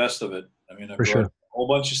the best of it. I mean, I've For sure. a whole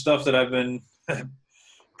bunch of stuff that I've been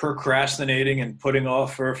procrastinating and putting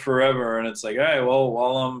off for forever. And it's like, all right, well,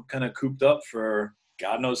 while I'm kind of cooped up for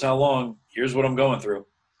God knows how long, here's what I'm going through.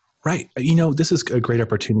 Right. This is a great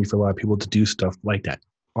opportunity for a lot of people to do stuff like that.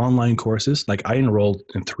 Online courses. Like I enrolled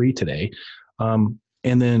in 3 today. And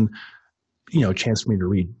then, chance for me to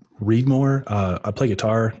read more. I play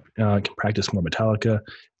guitar, can practice more Metallica.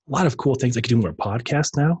 A lot of cool things. I can do more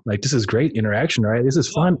podcasts now. Like this is great interaction, right? This is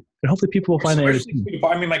fun. And hopefully people will find that.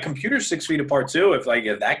 I mean, my computer's 6 feet apart too, if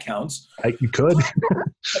that counts. You could.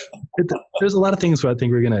 There's a lot of things I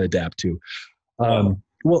think we're going to adapt to.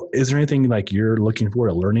 Well, is there anything like you're looking forward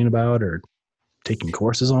to learning about or taking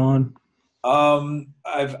courses on?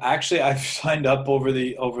 I've signed up over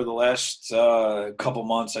the last couple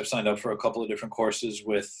months. I've signed up for a couple of different courses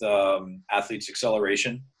with Athletes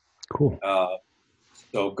Acceleration. Cool.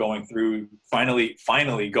 So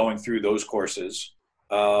finally going through those courses.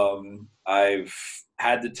 I've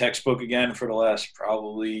had the textbook again for the last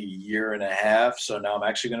probably year and a half. So now I'm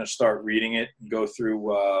actually going to start reading it and go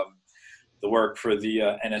through the work for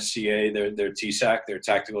the NSCA, their TSAC, their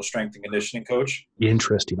Tactical Strength and Conditioning Coach.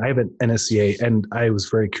 Interesting. I have an NSCA, and I was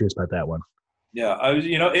very curious about that one. Yeah,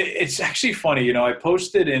 it's actually funny. I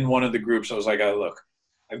posted in one of the groups. I was like, look,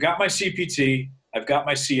 I've got my CPT, I've got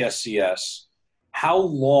my CSCS. How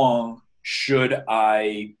long should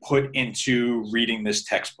I put into reading this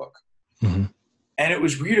textbook? Mm-hmm. And it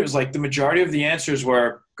was weird. It was like the majority of the answers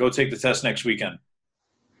were, go take the test next weekend.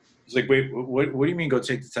 It's like, wait, what do you mean go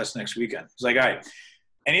take the test next weekend? It's like, all right,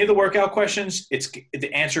 any of the workout questions,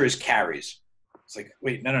 the answer is carries. It's like,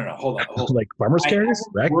 wait, no, hold on. Like farmer's carries?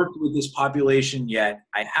 I haven't worked with this population yet.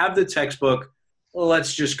 I have the textbook. Well,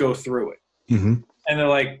 let's just go through it. Mm-hmm. And they're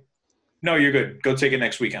like, no, you're good. Go take it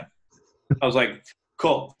next weekend. I was like,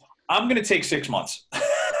 cool. I'm going to take 6 months.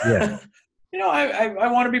 Yeah. I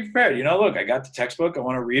want to be prepared. Look, I got the textbook. I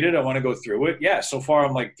want to read it. I want to go through it. Yeah, so far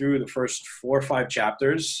I'm like through the first 4 or 5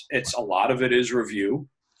 chapters. A lot of it is review,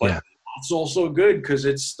 but that's also good because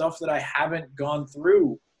it's stuff that I haven't gone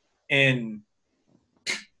through in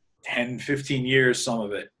 10, 15 years, some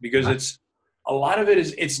of it, because a lot of it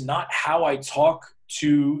is, it's not how I talk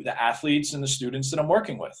to the athletes and the students that I'm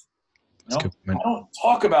working with. I don't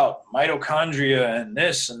talk about mitochondria and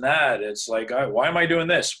this and that. It's like, why am I doing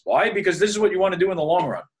this? Why? Because this is what you want to do in the long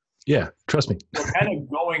run. Yeah, trust me. So kind of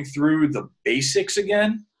going through the basics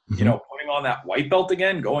again, mm-hmm. Putting on that white belt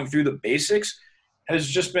again, going through the basics has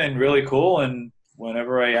just been really cool. And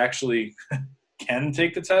whenever I actually can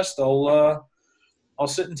take the test, I'll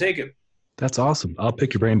sit and take it. That's awesome. I'll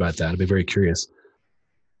pick your brain about that. I'll be very curious.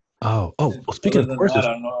 Well, speaking of courses. I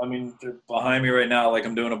don't know. I mean, they're behind me right now. Like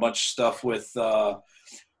I'm doing a bunch of stuff with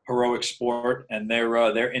Heroic Sport and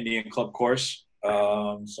their Indian club course.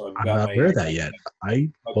 So I've got I'm not aware of that yet.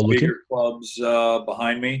 I will look bigger clubs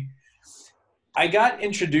behind me. I got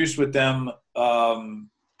introduced with them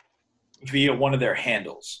via one of their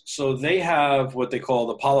handles. So they have what they call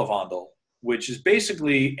the Palavandal, which is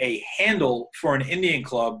basically a handle for an Indian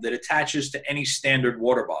club that attaches to any standard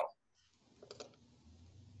water bottle.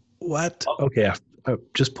 What? Okay, I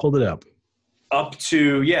just pulled it up. Up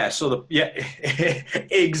to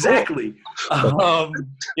exactly.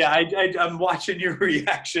 I'm watching your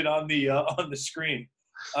reaction on the screen.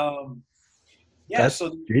 That's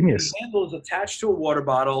so genius. The handle is attached to a water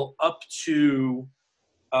bottle up to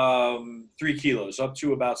 3 kilos, up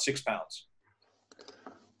to about 6 pounds.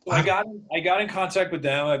 So I got in contact with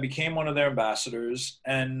them. I became one of their ambassadors,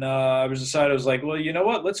 and I was like, well, you know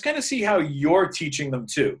what? Let's kind of see how you're teaching them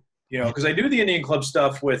too. Because I do the Indian Club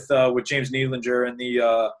stuff with James Needlinger and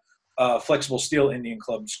the Flexible Steel Indian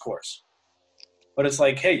Club's course. But it's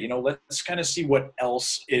like, hey, let's kind of see what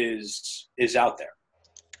else is out there.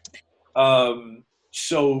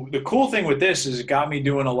 So the cool thing with this is it got me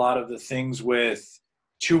doing a lot of the things with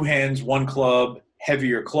 2 hands, 1 club,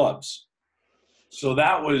 heavier clubs. So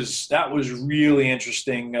that was really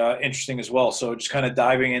interesting as well. So just kind of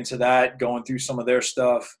diving into that, going through some of their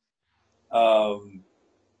stuff,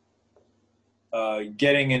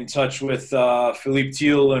 getting in touch with Philippe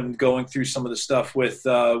Thiel and going through some of the stuff with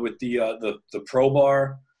the Pro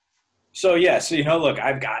Bar. So yeah, so look,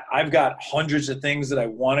 I've got hundreds of things that I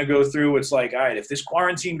want to go through. It's like, all right, if this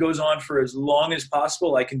quarantine goes on for as long as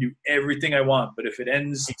possible, I can do everything I want. But if it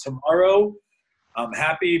ends tomorrow, I'm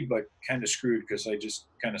happy, but kind of screwed because I just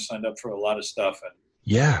kind of signed up for a lot of stuff. And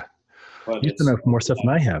yeah, but you have more stuff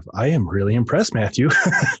than I have. I am really impressed, Matthew.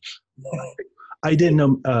 I didn't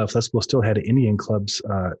know Flexible Steel had Indian clubs.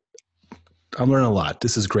 I'm learning a lot.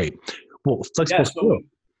 This is great. Well, Flexible Steel.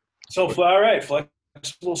 So all right,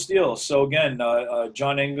 Flexible Steel. So again,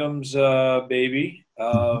 John Ingham's baby.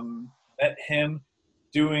 Met him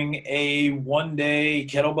doing a 1-day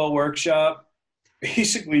kettlebell workshop.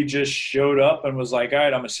 Basically just showed up and was like, all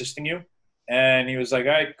right, I'm assisting you. And he was like,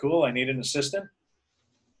 all right, cool. I need an assistant.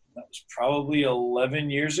 That was probably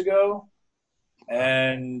 11 years ago.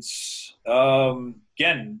 And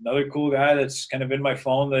again, another cool guy that's kind of in my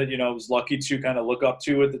phone that, was lucky to kind of look up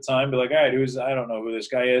to at the time. Be like, all right, I don't know who this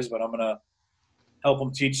guy is, but I'm going to help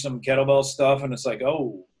him teach some kettlebell stuff. And it's like,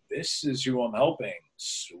 oh, this is who I'm helping.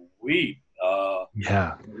 Sweet.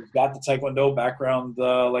 Yeah. He's got the Taekwondo background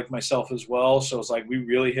like myself as well. So it's like we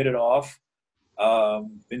really hit it off.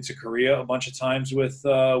 Been to Korea a bunch of times with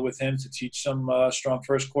him to teach some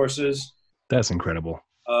StrongFirst courses. That's incredible.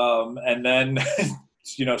 And then,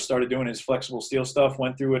 started doing his Flexible Steel stuff,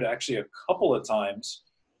 went through it actually a couple of times.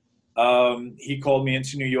 He called me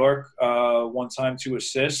into New York one time to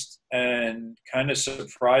assist and kind of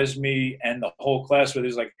surprised me and the whole class with,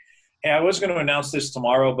 he's like, hey, I was going to announce this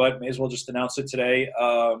tomorrow, but may as well just announce it today.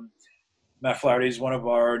 Matt Flaherty is one of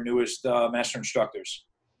our newest master instructors.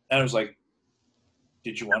 And I was like,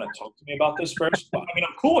 did you want to talk to me about this first? I mean,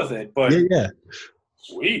 I'm cool with it, but yeah.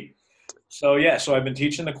 Sweet. So I've been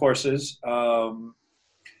teaching the courses.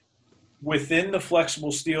 Within the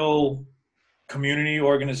Flexible Steel community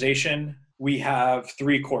organization, we have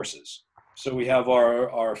 3 courses. So we have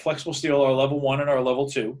our Flexible Steel, our level 1 and our level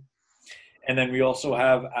 2. And then we also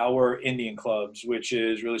have our Indian clubs, which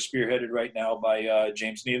is really spearheaded right now by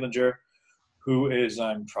James Needlinger, who is,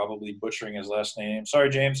 I'm probably butchering his last name. Sorry,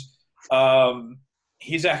 James.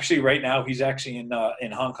 He's actually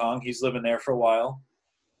in Hong Kong. He's living there for a while.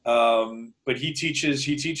 But he teaches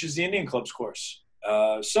the Indian clubs course.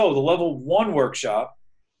 So the level 1 workshop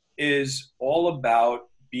is all about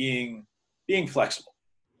being flexible.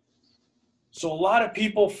 So a lot of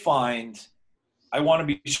people find, I want to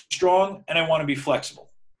be strong and I want to be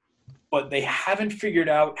flexible, but they haven't figured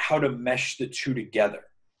out how to mesh the two together.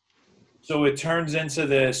 So it turns into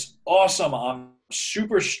this awesome, I'm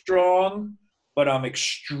super strong, but I'm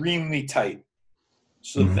extremely tight.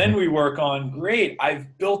 So then we work on, great,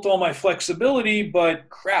 I've built all my flexibility, but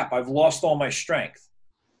crap, I've lost all my strength.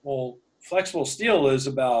 Well, Flexible Steel is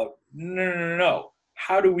about, no.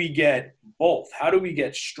 How do we get both? How do we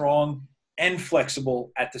get strong and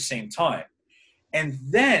flexible at the same time? And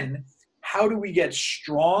then how do we get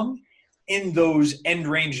strong in those end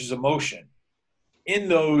ranges of motion, in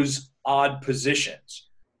those odd positions?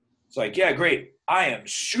 It's like, yeah, great. I am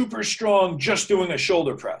super strong just doing a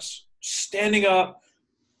shoulder press, standing up,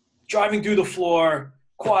 driving through the floor,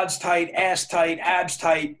 quads tight, ass tight, abs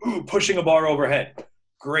tight, pushing a bar overhead.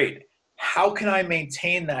 Great. How can I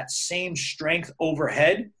maintain that same strength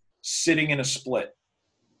overhead sitting in a split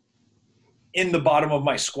in the bottom of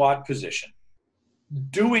my squat position,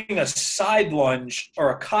 doing a side lunge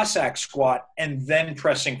or a Cossack squat and then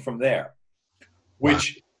pressing from there,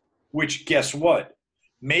 which guess what?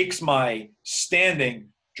 Makes my standing,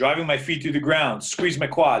 driving my feet through the ground, squeeze my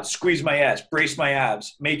quads, squeeze my ass, brace my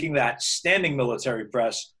abs, making that standing military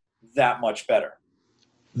press that much better.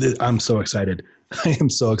 I'm so excited. I am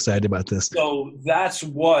so excited about this. So that's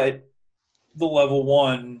what the level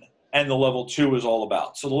 1 and the level 2 is all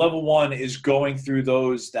about. So the level 1 is going through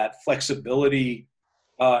that flexibility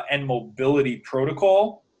and mobility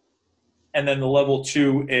protocol. And then the level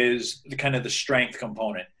 2 is the strength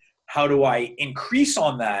component. How do I increase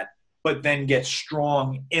on that, but then get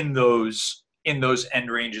strong in those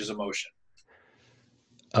end ranges of motion?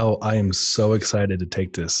 Oh, I am so excited to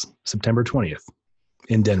take this. September 20th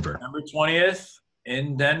in Denver. September 20th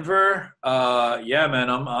in Denver. Yeah, man,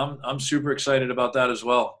 I'm super excited about that as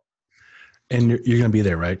well. And you're going to be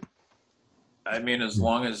there, right? I mean, as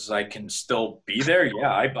long as I can still be there,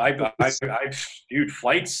 yeah. Dude,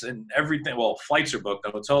 flights and everything. Well, flights are booked.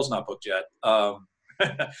 The hotel's not booked yet.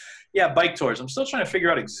 Yeah, bike tours. I'm still trying to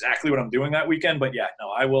figure out exactly what I'm doing that weekend, but yeah, no,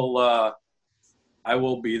 I will. I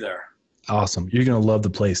will be there. Awesome. You're going to love the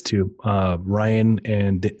place too. Ryan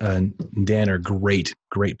and Dan are great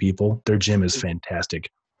people. Their gym is fantastic.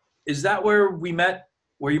 Is that where we met?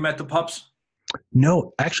 Where you met the pups?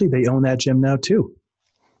 No, actually, they own that gym now too.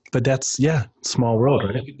 But that's, small world,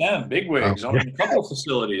 right? Look at them, big wigs, owning a couple of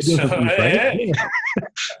facilities. Right? Yeah.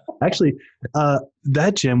 Actually,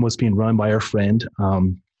 that gym was being run by our friend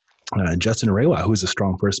Justin Arewa, who's a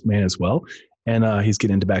StrongFirst man as well. And he's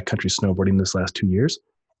getting into backcountry snowboarding this last 2 years.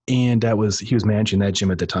 And he was managing that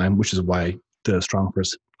gym at the time, which is why the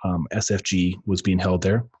StrongFirst SFG was being held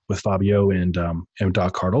there with Fabio and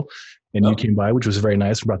Doc Cardle. And you came by, which was very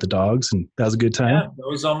nice. We brought the dogs, and that was a good time. Yeah, that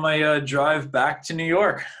was on my drive back to New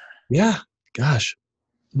York. Yeah, gosh.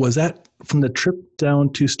 Was that from the trip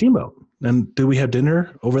down to Steamboat? And did we have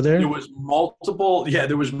dinner over there? There was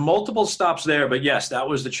multiple stops there, but yes, that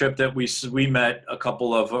was the trip that we met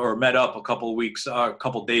up a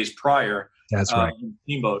couple days prior. That's right. In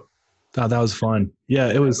Steamboat. Oh, that was fun. Yeah,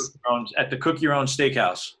 it was at the Cook Your Own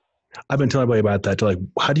Steakhouse. I've been telling everybody about that. They're like,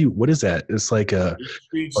 what is that? It's like a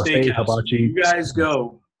 8th Street Steakhouse. Hibachi.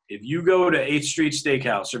 If you go to 8th Street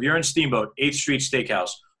Steakhouse, or if you're in Steamboat, 8th Street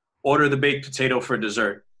Steakhouse, order the baked potato for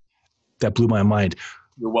dessert. That blew my mind.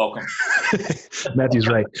 You're welcome. Matthew's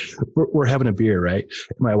right. We're having a beer, right?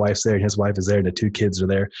 My wife's there, and his wife is there, and the 2 kids are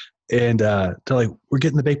there. And they're like, we're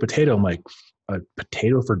getting the baked potato. I'm like, a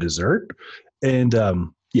potato for dessert? And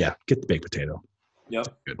get the baked potato. Yep.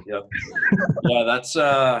 Good. Yep. Yeah, that's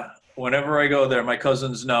whenever I go there, my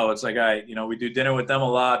cousins know. It's like, we do dinner with them a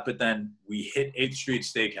lot, but then we hit 8th Street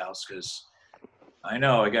Steakhouse because I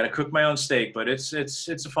know I got to cook my own steak, but it's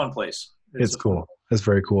a fun place. It's cool. That's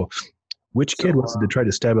very cool. Which kid was it to try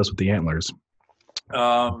to stab us with the antlers?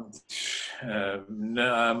 My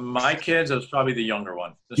kids, it was probably the younger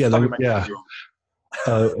one. It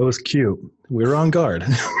was cute. We were on guard.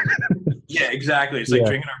 Yeah, exactly. It's like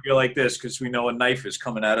drinking our beer like this because we know a knife is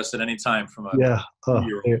coming at us at any time from a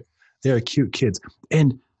they're cute kids.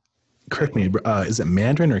 And correct me, is it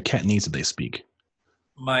Mandarin or Cantonese that they speak?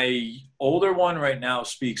 My older one right now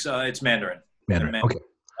speaks, it's Mandarin. Mandarin. Okay.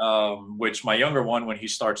 Which my younger one, when he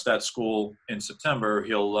starts that school in September,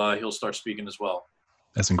 he'll start speaking as well.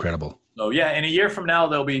 That's incredible. So yeah, in a year from now,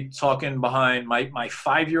 they'll be talking behind my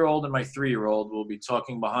 5-year-old and my 3-year-old will be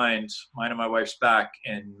talking behind mine and my wife's back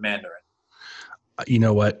in Mandarin. You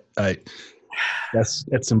know what?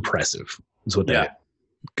 That's impressive. Is what they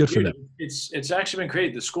good for them. It's actually been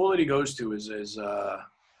great. The school that he goes to is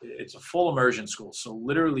it's a full immersion school. So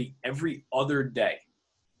literally every other day.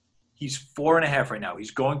 He's 4.5 right now. He's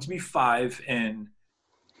going to be 5 in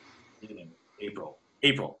April.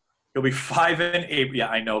 He'll be 5 in April. Yeah,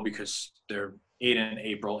 I know because they're 8 in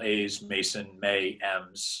April. A's, Mason, May,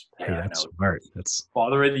 M's. Yeah, that's smart. That's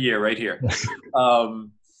Father of the Year right here.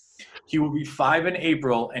 He will be 5 in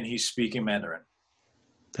April, and he's speaking Mandarin.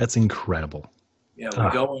 That's incredible. Yeah, we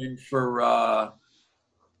go in for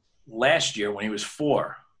last year when he was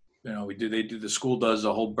 4. The school does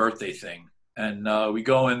a whole birthday thing. And we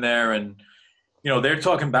go in there and, they're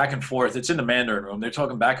talking back and forth. It's in the Mandarin room. They're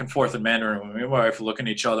talking back and forth in Mandarin room. Me and my wife are looking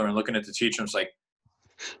at each other and looking at the teacher. And it's like,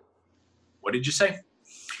 what did you say?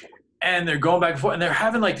 And they're going back and forth. And they're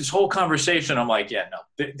having like this whole conversation. I'm like, yeah,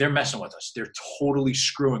 no, they're messing with us. They're totally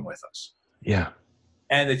screwing with us. Yeah.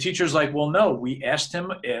 And the teacher's like, well, no, we asked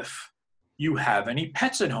him if you have any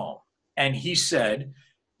pets at home. And he said,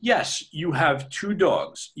 yes, you have 2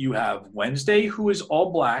 dogs. You have Wednesday, who is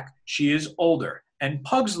all black. She is older. And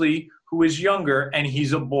Pugsley, who is younger, and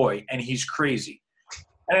he's a boy, and he's crazy.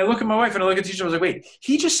 And I look at my wife, and I look at the teacher, I was like, wait,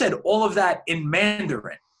 he just said all of that in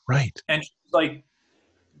Mandarin. Right. And she's like,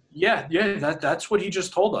 yeah, that's what he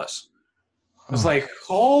just told us. I was like,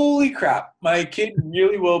 holy crap. My kid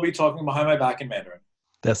really will be talking behind my back in Mandarin.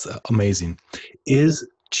 That's amazing. Is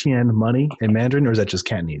Qian money in Mandarin, or is that just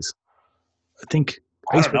Cantonese? I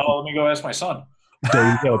don't know. Let me go ask my son.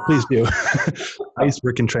 There you go. Please do. I used to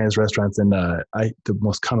work in Chinese restaurants, and the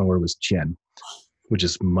most common word was qian, which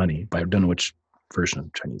is money, but I don't know which version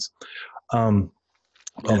of Chinese. So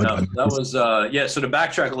to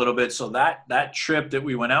backtrack a little bit, so that trip that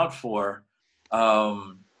we went out for,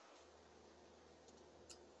 I've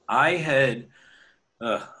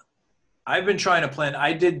been trying to plan.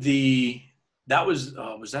 I did was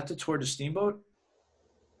that the Tour de Steamboat?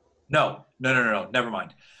 No, never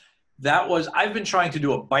mind. I've been trying to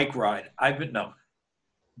do a bike ride.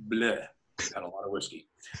 Had a lot of whiskey.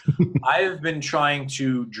 I've been trying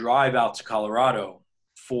to drive out to Colorado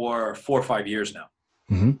for 4 or 5 years now.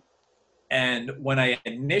 Mm-hmm. And when I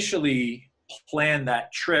initially planned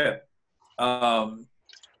that trip, 3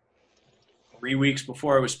 weeks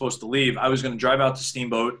before I was supposed to leave, I was going to drive out to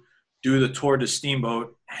Steamboat, do the tour to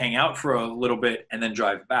Steamboat, hang out for a little bit, and then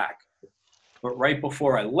drive back. But right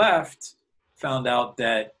before I left, found out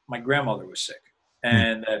that my grandmother was sick,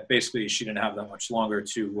 and that basically she didn't have that much longer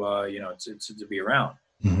to be around.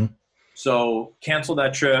 Mm-hmm. So canceled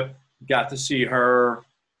that trip. Got to see her,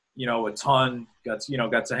 a ton. Got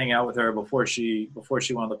to hang out with her before she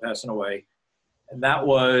wound up passing away. And that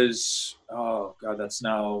was,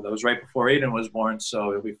 that was right before Aiden was born. So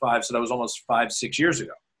it'll be 5. So that was almost 5-6 years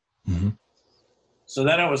ago. Mm-hmm. So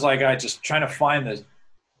then it was like, I just trying to find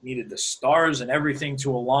needed the stars and everything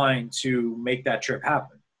to align to make that trip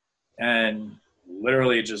happen. And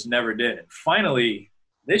literally it just never did. And finally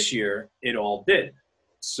this year it all did.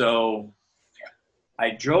 So I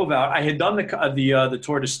drove out. I had done the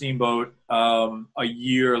tour to Steamboat a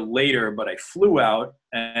year later, but I flew out,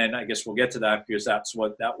 and I guess we'll get to that because that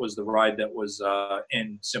was the ride that was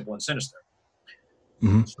in Simple and Sinister.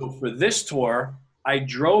 Mm-hmm. So for this tour, I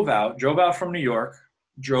drove out from New York,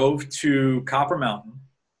 drove to Copper Mountain,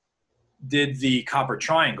 did the Copper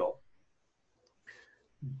Triangle,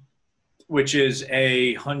 which is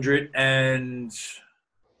maybe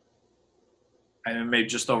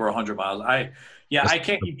just over 100 miles. I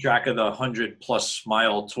can't keep track of the 100+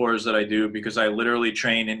 mile tours that I do because I literally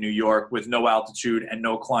train in New York with no altitude and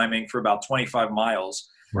no climbing for about 25 miles.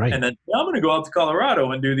 Right. And then I'm going to go out to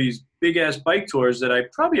Colorado and do these big ass bike tours that I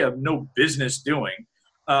probably have no business doing,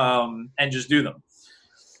 and just do them.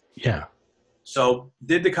 Yeah. So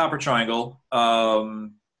did the Copper Triangle,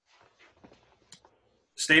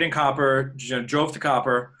 stayed in Copper, drove to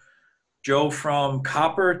Copper, drove from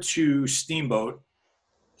Copper to Steamboat,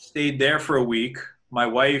 stayed there for a week. My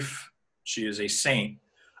wife, she is a saint,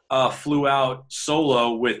 flew out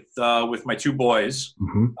solo with my 2 boys.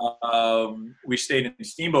 Mm-hmm. We stayed in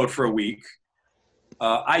Steamboat for a week.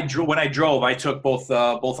 When I drove, I took both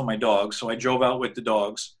of my dogs, so I drove out with the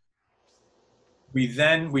dogs.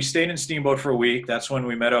 We stayed in Steamboat for a week. That's when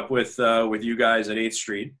we met up with you guys at 8th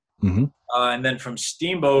Street. Mm-hmm. And then from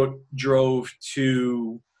Steamboat, drove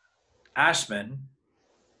to Aspen,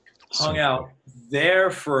 hung out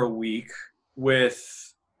there for a week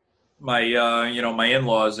with my my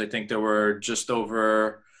in-laws. I think there were just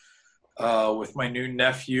over with my new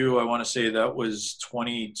nephew. I want to say that was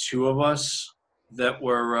 22 of us that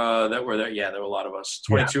were there. Yeah, there were a lot of us.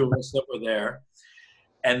 22 of us that were there.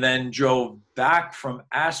 And then drove back from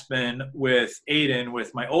Aspen with Aiden,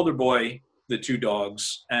 with my older boy, the 2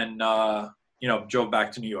 dogs, and drove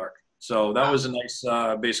back to New York. So that was a nice,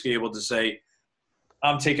 basically able to say,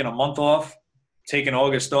 I'm taking a month off, taking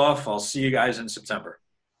August off. I'll see you guys in September.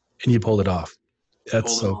 And you pulled it off.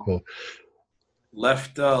 That's so cool.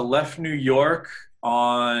 Left New York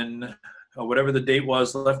on whatever the date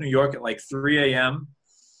was. Left New York at like 3 a.m.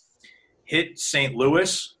 Hit St.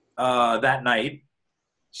 Louis that night.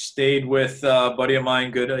 Stayed with a buddy of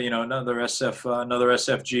mine, another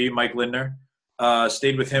SFG, Mike Lindner.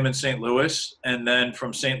 Stayed with him in St. Louis, and then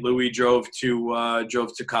from St. Louis drove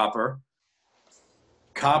to Copper.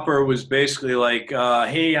 Copper was basically like,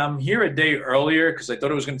 hey, I'm here a day earlier because I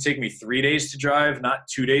thought it was going to take me 3 days to drive, not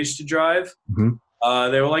 2 days to drive.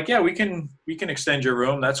 Mm-hmm. They were like, yeah, we can extend your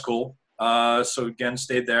room. That's cool. So again,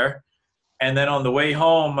 stayed there. And then on the way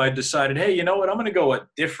home, I decided, hey, you know what? I'm going to go a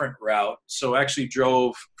different route. So I actually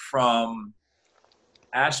drove from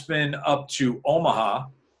Aspen up to Omaha.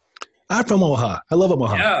 I'm from Omaha. I love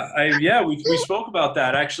Omaha. Yeah, we spoke about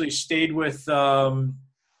that. I actually stayed with, but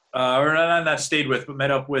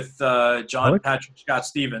met up with John Patrick Scott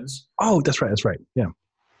Stevens. Oh, that's right. Yeah.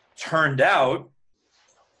 Turned out,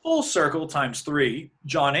 full circle times 3,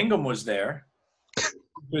 John Ingham was there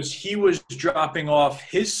because he was dropping off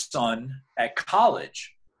his son at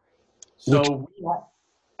college. So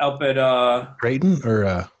up at Creighton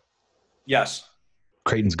or yes,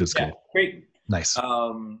 Creighton's a good school. Yeah, Creighton. Nice.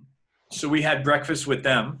 So we had breakfast with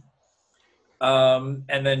them,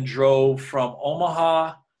 and then drove from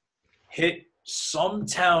Omaha, hit some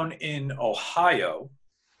town in Ohio,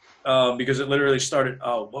 because it literally started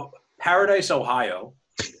Paradise, Ohio.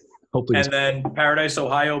 Hopefully, and then Paradise,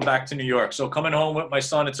 Ohio, back to New York. So coming home with my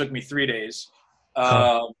son, it took me 3 days.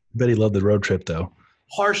 Bet he loved the road trip, though.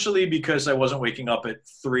 Partially because I wasn't waking up at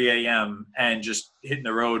 3 a.m. and just hitting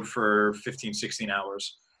the road for 15, 16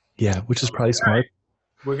 hours. Yeah, which is probably smart.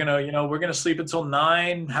 We're gonna sleep until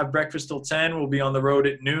 9, have breakfast till 10. We'll be on the road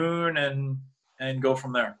at noon and go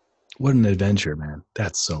from there. What an adventure, man!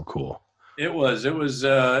 That's so cool. It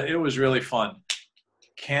was really fun.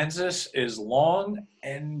 Kansas is long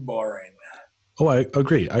and boring. Oh, I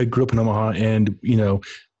agree. I grew up in Omaha, and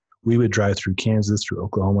we would drive through Kansas, through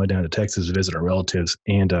Oklahoma, down to Texas to visit our relatives,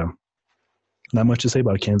 and not much to say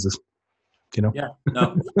about Kansas. Yeah,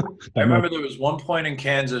 no. I remember there was one point in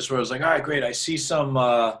Kansas where I was like, all right, great. I see some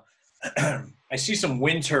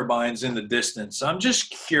wind turbines in the distance. I'm just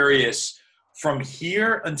curious, from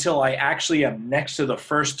here until I actually am next to the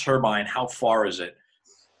first turbine, how far is it?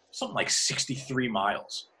 Something like 63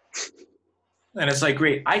 miles. And it's like,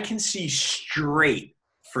 great, I can see straight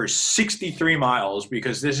for 63 miles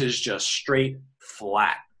because this is just straight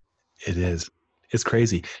flat. It is. It's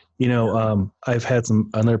crazy. I've had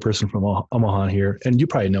another person from Omaha here, and you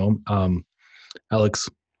probably know him, Alex.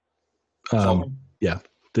 Yeah,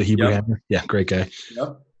 the Hebrew Hammer. Yeah, great guy.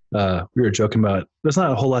 Yep. We were joking about there's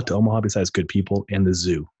not a whole lot to Omaha besides good people and the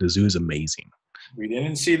zoo. The zoo is amazing. We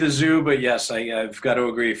didn't see the zoo, but yes, I've got to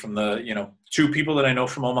agree. From the two people that I know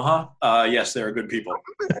from Omaha, yes, they're good people.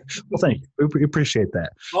 Well, thank you. We appreciate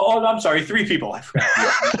that. Oh, I'm sorry, 3 people. I forgot.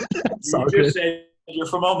 You just said you're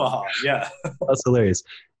from Omaha. Yeah, that's hilarious.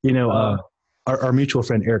 Our mutual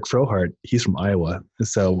friend Eric Frohart, he's from Iowa,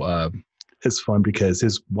 so it's fun because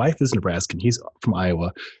his wife is Nebraskan. He's from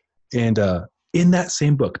Iowa, and in that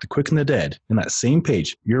same book, The Quick and the Dead, in that same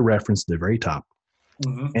page, you're referenced at the very top.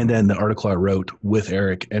 Mm-hmm. And then the article I wrote with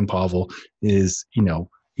Eric and Pavel is,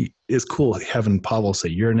 it's cool having Pavel say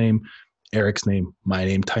your name, Eric's name, my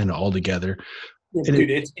name, tying it all together. Yeah, dude,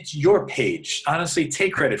 it's your page. Honestly,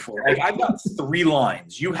 take credit for it. Like, I've got 3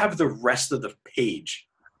 lines. You have the rest of the page.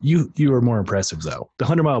 You are more impressive, though. The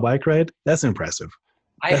 100-mile bike ride, that's impressive.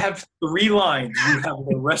 I have 3 lines. You have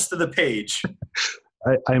the rest of the page.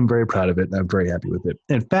 I'm very proud of it, and I'm very happy with it.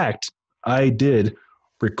 In fact, I did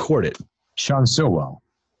record it. Sean Sewell,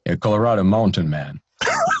 a Colorado mountain man.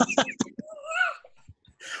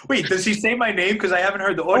 Wait, does he say my name? Because I haven't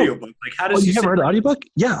heard the audiobook. Like, how does he? You haven't heard the audiobook?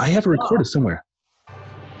 Yeah, I have it recorded somewhere.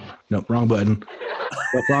 Nope, wrong button.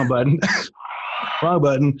 Nope, wrong button. Wrong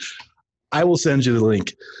button. I will send you the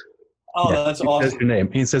link. Oh, yeah, that's awesome. Says your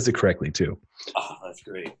name. He says it correctly too. Oh, that's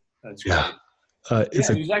great. That's great. Yeah.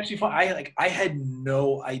 It was actually fun. I had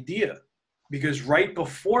no idea, because right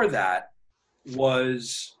before that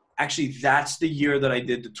was actually, that's the year that I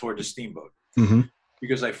did the Tour de Steamboat. Mm-hmm.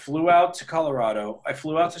 Because I flew out to Colorado, I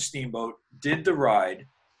flew out to Steamboat, did the ride,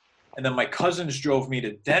 and then my cousins drove me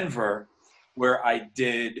to Denver, where I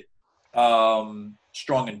did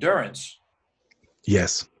Strong Endurance.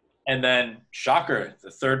 Yes. And then, shocker,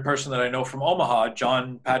 the third person that I know from Omaha,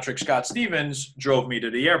 John Patrick Scott Stevens, drove me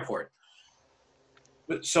to the airport.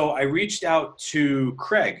 So I reached out to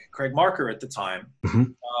Craig Marker at the time.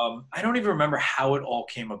 Mm-hmm. I don't even remember how it all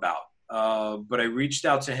came about. But I reached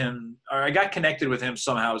out to him, or I got connected with him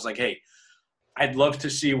somehow. I was like, hey, I'd love to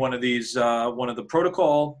see one of these, one of the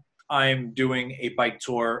protocol. I'm doing a bike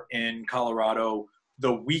tour in Colorado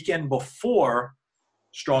the weekend before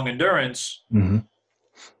Strong Endurance. Mm-hmm.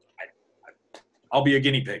 I'll be a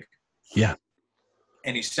guinea pig. Yeah.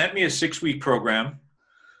 And he sent me a 6-week program.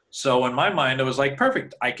 So in my mind, I was like,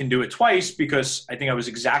 perfect. I can do it twice, because I think I was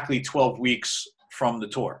exactly 12 weeks from the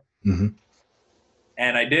tour. Mm-hmm.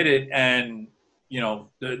 And I did it, and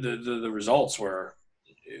the results were,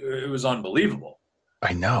 it was unbelievable.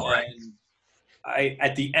 I know, right? And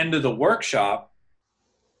at the end of the workshop,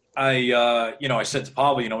 I said to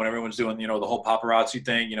Pavel, when everyone's doing, the whole paparazzi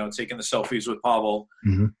thing, taking the selfies with Pavel,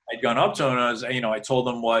 mm-hmm. I'd gone up to him, and I told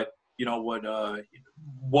him what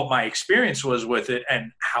my experience was with it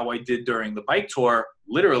and how I did during the bike tour,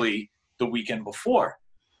 literally the weekend before.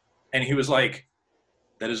 And he was like,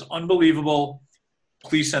 that is unbelievable.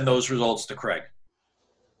 Please send those results to Craig.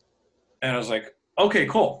 And I was like, okay,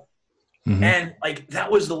 cool. Mm-hmm. And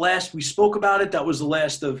that was the last we spoke about it. That was the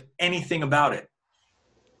last of anything about it.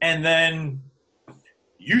 And then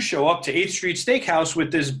you show up to 8th Street Steakhouse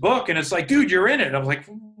with this book, and it's like, dude, you're in it. And I'm like,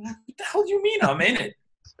 what the hell do you mean I'm in it?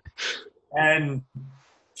 And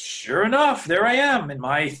sure enough, there I am in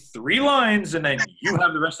my 3 lines, and then you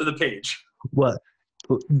have the rest of the page. Well,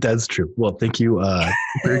 that's true. Well, thank you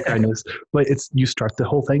for your kindness. But you start the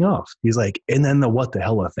whole thing off. He's like, and then the what the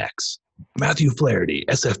hell effects. Matthew Flaherty,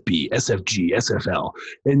 SFB, SFG, SFL.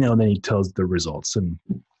 And then he tells the results. And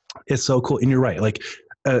it's so cool. And you're right.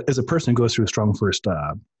 As a person who goes through StrongFirst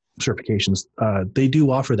certifications, they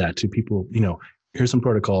do offer that to people. Here's some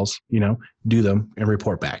protocols, do them and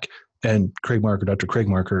report back. And Dr. Craig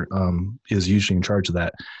Marker is usually in charge of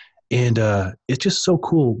that. And it's just so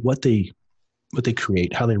cool what they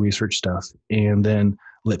create, how they research stuff, and then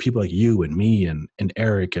let people like you and me and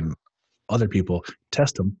Eric and other people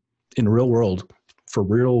test them in real world for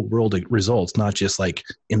real world results, not just like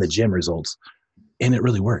in the gym results. And it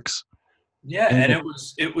really works. Yeah. And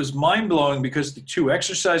it was mind blowing because the 2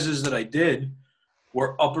 exercises that I did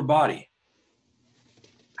were upper body.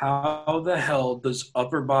 How the hell does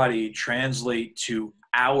upper body translate to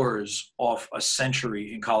hours off a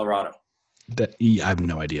century in Colorado? I have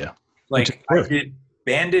no idea. Like I did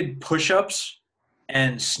banded push-ups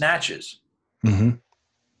and snatches. Mm-hmm.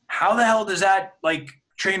 How the hell does that like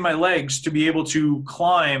train my legs to be able to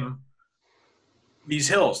climb these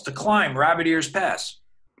hills, to climb Rabbit Ears Pass,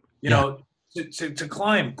 you know, to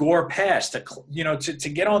climb Gore Pass, to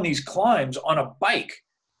get on these climbs on a bike.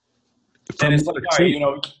 And it's like, all right, you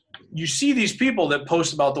know, you see these people that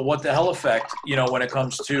post about the what the hell effect, you know, when it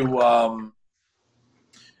comes to,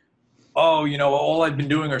 oh, you know, all I've been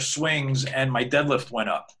doing are swings and my deadlift went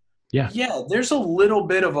up. Yeah. Yeah, there's a little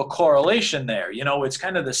bit of a correlation there. You know, it's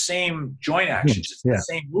kind of the same joint actions. It's the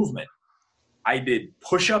same movement. I did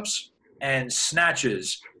push-ups and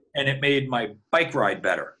snatches, and it made my bike ride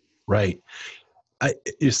better. Right.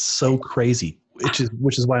 It's so crazy, which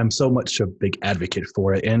is why I'm so much a big advocate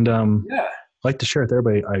for it. And I like to share it with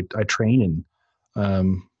everybody. I train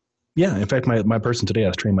and in fact, my person today, I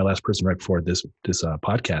was training my last person right before this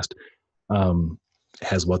podcast,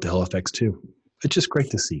 has what the hell effects too. It's just great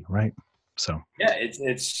to see, right? So yeah,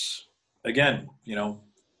 it's again, you know,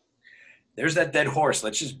 there's that dead horse.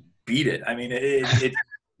 Let's just beat it. I mean, it's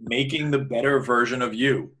making the better version of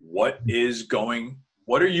you. What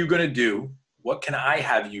are you going to do? What can I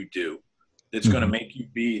have you do that's going to make you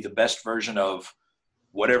be the best version of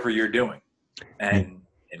whatever you're doing? And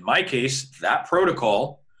in my case, that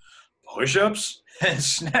protocol, push-ups and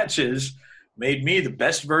snatches, made me the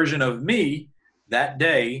best version of me that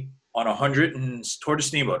day on Tour de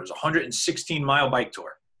Steamboat. It was a 116-mile bike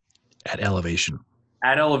tour. At elevation.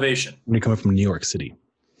 At elevation. When you're coming from New York City.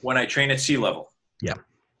 When I train at sea level. Yeah.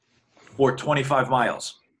 For 25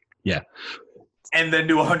 miles. Yeah. And then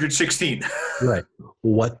do 116. Right.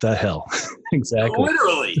 What the hell? Exactly.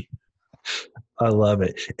 Literally. I love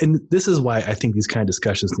it. And this is why I think these kind of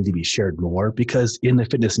discussions need to be shared more, because in the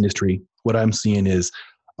fitness industry, what I'm seeing is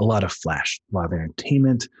a lot of flash, a lot of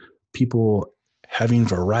entertainment, people having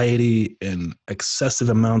variety and excessive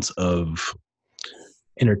amounts of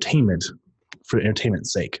entertainment for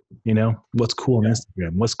entertainment's sake. You know, what's cool on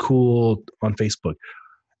Instagram, what's cool on Facebook,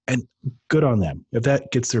 and good on them. If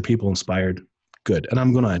that gets their people inspired, good. And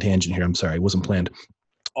I'm going on a tangent here. I'm sorry. It wasn't planned.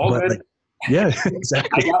 All good. Like, yeah,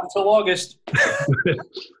 exactly. I got until August.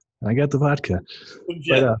 I got the vodka.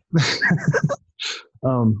 Yeah.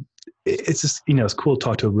 But, it's just, you know, it's cool to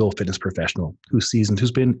talk to a real fitness professional who's seasoned,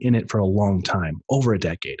 who's been in it for a long time, over a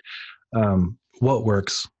decade, what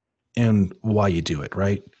works and why you do it,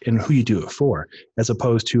 right? And who you do it for, as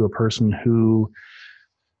opposed to a person who,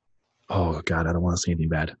 oh God, I don't want to say anything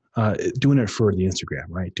bad, doing it for the Instagram,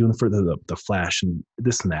 right? Doing it for the flash and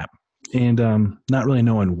this and that. And not really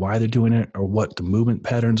knowing why they're doing it or what the movement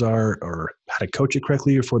patterns are or how to coach it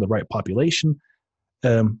correctly or for the right population.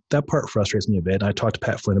 That part frustrates me a bit. I talked to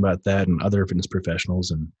Pat Flynn about that and other fitness professionals,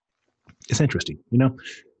 and it's interesting, you know,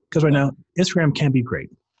 because right now Instagram can be great.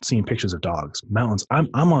 Seeing pictures of dogs, mountains. I'm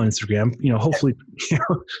on Instagram, you know, hopefully, you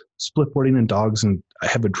know, split boarding and dogs, and I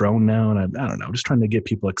have a drone now, and I don't know, just trying to get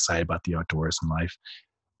people excited about the outdoors and life.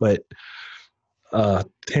 But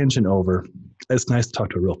tangent over. It's nice to talk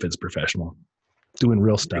to a real fitness professional, doing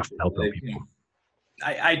real stuff to help out people.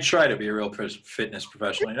 I try to be a real fitness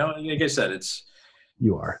professional. You know, like I said,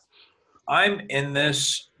 You are. I'm in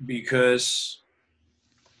this because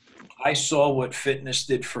I saw what fitness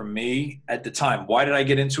did for me at the time. Why did I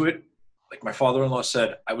get into it? Like my father-in-law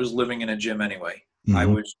said, I was living in a gym anyway. Mm-hmm. I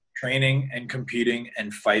was training and competing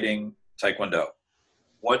and fighting Taekwondo.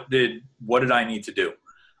 What did I need to do?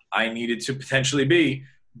 I needed to potentially be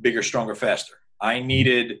bigger, stronger, faster. I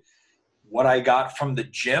needed what I got from the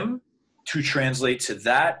gym to translate to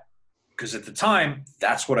that, because at the time,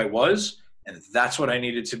 that's what I was, and that's what I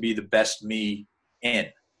needed to be the best me in.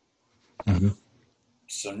 Mm-hmm.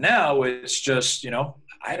 So now it's just, you know,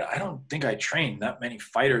 I don't think I trained that many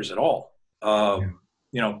fighters at all.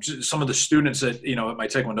 You know, some of the students that, you know, at my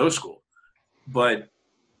Taekwondo school, but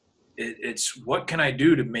it's what can I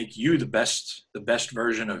do to make you the best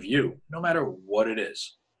version of you, no matter what it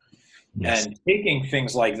is. Yes. And taking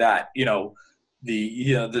things like that, you know,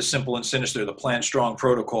 the simple and sinister, the plan strong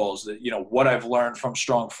protocols, that, you know, what I've learned from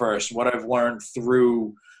StrongFirst, what I've learned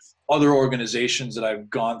through other organizations that I've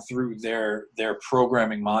gone through their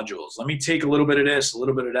programming modules. Let me take a little bit of this, a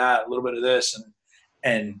little bit of that, a little bit of this,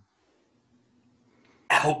 and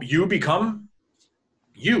help you become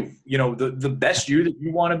you know, the best you that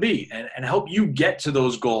you want to be, and help you get to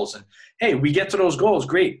those goals. And hey, we get to those goals.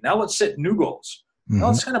 Great. Now let's set new goals. Now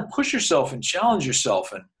let's kind of push yourself and challenge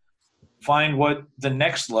yourself and find what the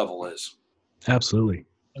next level is. Absolutely.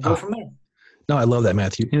 And go from there. No, I love that,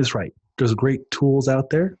 Matthew. And it's right. There's great tools out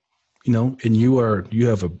there, and you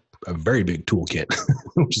have a very big toolkit,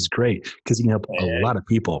 which is great because you can help a lot of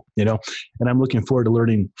people, and I'm looking forward to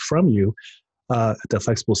learning from you at the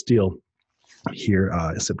Flexible Steel here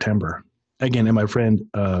in September. Again, and my friend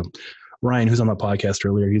Ryan, who's on the podcast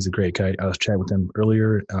earlier, he's a great guy. I was chatting with him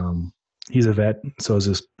earlier. He's a vet, so is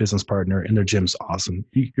his business partner, and their gym's awesome.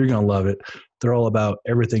 You're going to love it. They're all about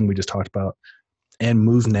everything we just talked about, and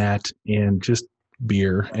MoveNat, and just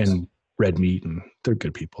beer and red meat, and they're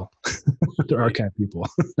good people. They're our kind of people.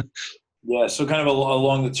 Yeah, so kind of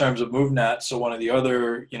along the terms of MoveNat. So one of the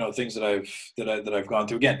other things that I've gone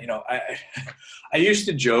through, again, I used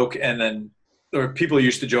to joke, or people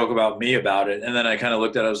used to joke about me about it, and then I kind of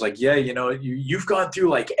looked at it. I was like, yeah, you've gone through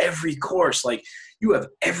like every course, like you have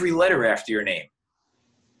every letter after your name.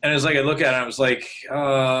 And it's like I look at it, I was like,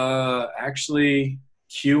 actually,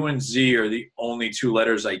 Q and Z are the only two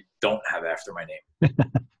letters I don't have after my name.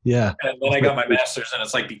 Yeah. And then I got my master's, and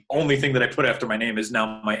it's like the only thing that I put after my name is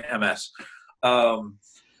now my MS.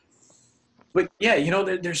 But yeah,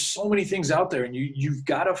 there's so many things out there, and you've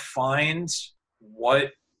got to find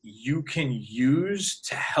what you can use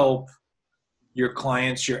to help your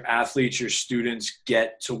clients, your athletes, your students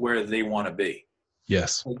get to where they want to be.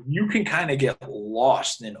 Yes. You can kind of get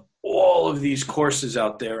lost in all of these courses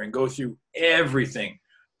out there and go through everything.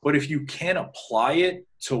 But if you can apply it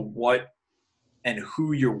to what and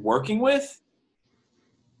who you're working with,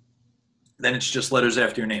 then it's just letters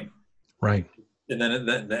after your name. Right. And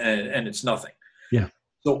then it's nothing. Yeah.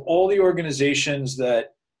 So all the organizations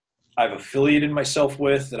that I've affiliated myself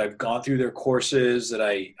with, that I've gone through their courses, that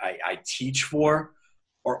I teach for,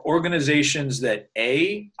 are organizations that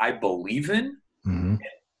A, I believe in, and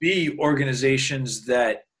B, organizations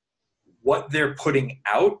that what they're putting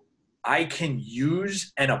out, I can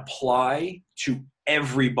use and apply to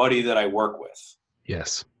everybody that I work with.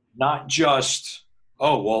 Yes. Not just,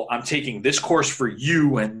 oh, well, I'm taking this course for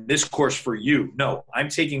you and this course for you. No, I'm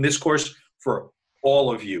taking this course for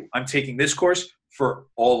all of you. I'm taking this course for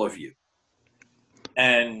all of you.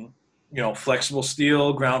 And, Flexible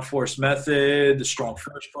Steel, Ground Force Method, the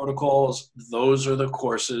StrongFirst protocols, those are the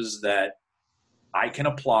courses that I can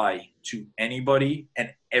apply to anybody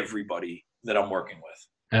and everybody that I'm working with.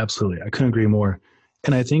 Absolutely. I couldn't agree more.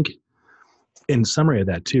 And I think in summary of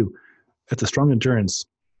that too, at the Strong Endurance,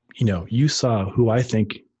 you saw who I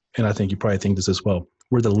think, and I think you probably think this as well,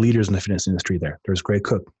 we're the leaders in the fitness industry there. There's Greg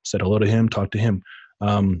Cook. Said hello to him, talked to him.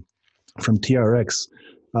 From TRX,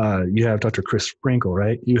 you have Dr. Chris Sprinkle,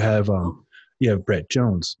 right? You have Brett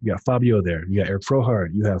Jones. You got Fabio there. You got Eric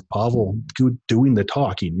Frohard. You have Pavel doing the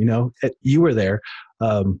talking. You were there.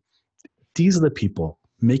 These are the people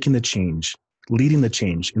making the change, leading the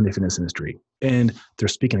change in the fitness industry, and they're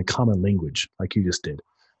speaking a common language like you just did,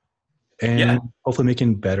 and hopefully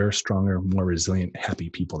making better, stronger, more resilient, happy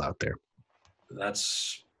people out there.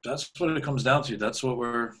 That's what it comes down to. That's what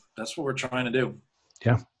we're trying to do.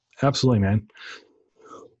 Yeah, absolutely, man.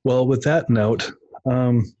 Well, with that note,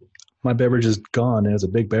 my beverage is gone. It was a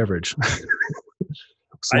big beverage.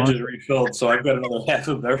 I just refilled, so I've got another half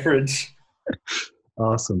a beverage.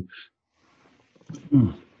 Awesome.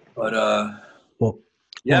 But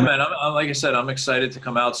man, I'm like I said, I'm excited to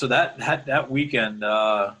come out. So that weekend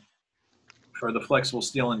for the Flexible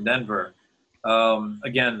Steel in Denver,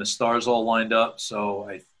 again, the stars all lined up. So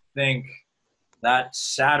I think that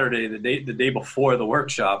Saturday, the day before the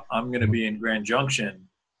workshop, I'm going to be in Grand Junction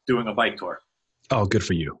doing a bike tour. Oh, good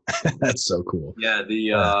for you. That's so cool. Yeah,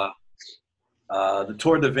 the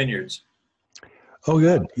Tour of the Vineyards. Oh,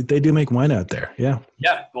 good. They do make wine out there. Yeah.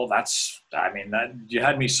 Yeah. Well, that you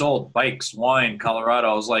had me sold. Bikes, wine, Colorado.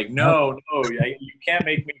 I was like, no, you can't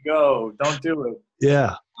make me go. Don't do it.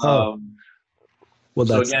 Yeah. So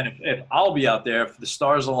again, if I'll be out there, if the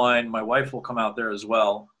stars align, my wife will come out there as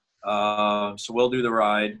well. So we'll do the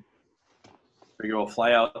ride. Figure we'll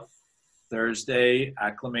fly out Thursday,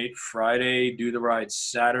 acclimate Friday, do the ride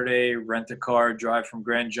Saturday, rent a car, drive from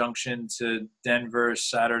Grand Junction to Denver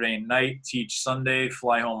Saturday night, teach Sunday,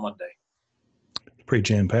 fly home Monday. Pretty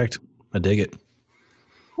jam-packed. I dig it.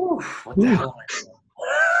 Whew, what the hell am I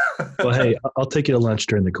doing? Well, hey, I'll take you to lunch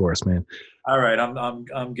during the course, man. All right,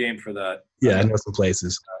 I'm game for that. Yeah, I know some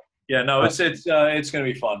places. Yeah, no, it's gonna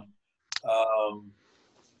be fun.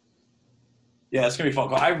 Yeah, it's gonna be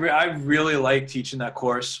fun. I really like teaching that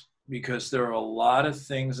course because there are a lot of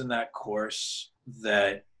things in that course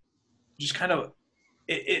that just kind of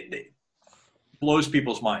it blows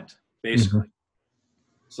people's mind, basically.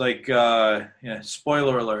 It's like,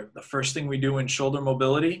 spoiler alert. The first thing we do in shoulder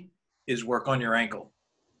mobility is work on your ankle.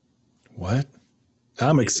 What?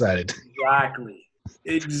 I'm excited.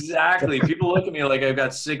 Exactly. People look at me like I've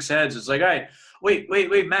got 6 heads. It's like, all right,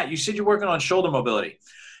 wait, Matt, you said you're working on shoulder mobility.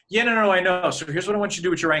 Yeah, no, I know. So here's what I want you to do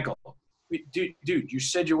with your ankle. Wait, dude, you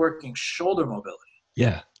said you're working shoulder mobility.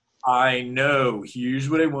 Yeah. I know. Here's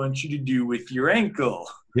what I want you to do with your ankle.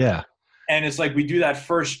 Yeah. And it's like we do that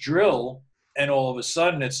first drill, and all of a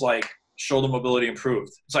sudden it's like shoulder mobility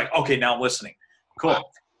improved. It's like, okay, now I'm listening. Cool. Wow.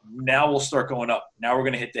 Now we'll start going up. Now we're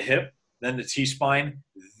going to hit the hip, then the T-spine,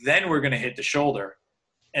 then we're going to hit the shoulder.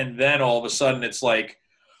 And then all of a sudden it's like,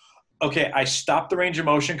 okay, I stopped the range of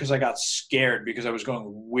motion because I got scared because I was going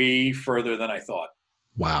way further than I thought.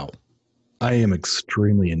 Wow. I am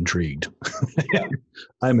extremely intrigued. Yeah.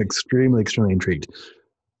 I'm extremely intrigued.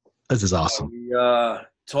 This is awesome. We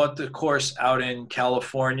taught the course out in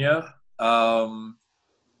California.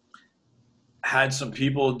 Had some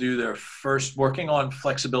people do their first working on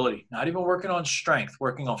flexibility, not even working on strength,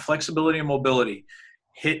 working on flexibility and mobility,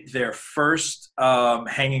 hit their first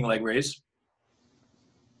hanging leg raise.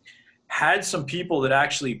 Had some people that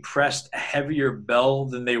actually pressed a heavier bell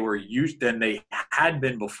than they had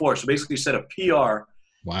been before. So basically set a PR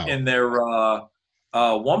in their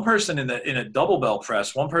one person in a double bell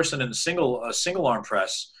press, one person in a single arm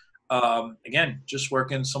press. Again, just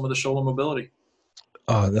working some of the shoulder mobility.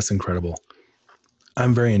 Oh, that's incredible.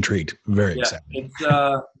 I'm very intrigued. Very excited. It's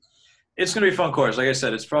going to be a fun course. Like I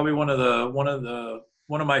said, it's probably one of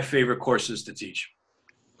my favorite courses to teach.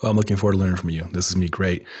 Well, I'm looking forward to learning from you. This is going to be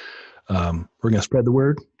great. We're going to spread the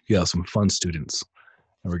word. You have some fun students.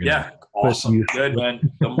 And we're going awesome. Good, man.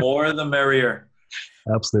 The more, the merrier.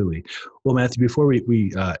 Absolutely. Well, Matthew, before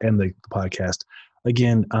we end the podcast,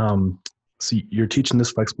 again, so you're teaching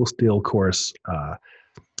this flexible steel course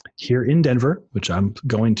here in Denver, which I'm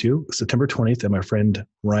going to September 20th at my friend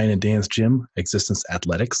Ryan and Dan's gym, Existence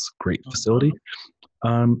Athletics, great facility.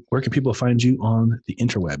 Where can people find you on the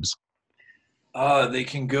interwebs? They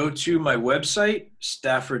can go to my website,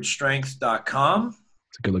 staffordstrength.com.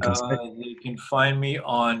 It's a good looking site. They can find me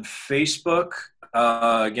on Facebook.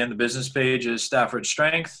 Again, the business page is Stafford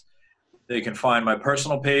Strength. They can find my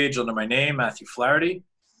personal page under my name, Matthew Flaherty.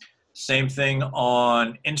 Same thing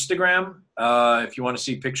on Instagram. If you want to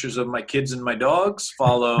see pictures of my kids and my dogs,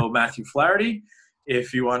 follow Matthew Flaherty.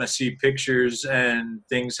 If you want to see pictures and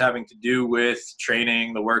things having to do with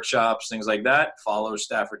training, the workshops, things like that, follow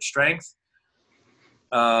Stafford Strength.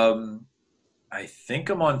 I think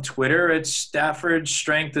I'm on Twitter at Stafford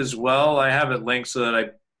Strength as well. I have it linked so that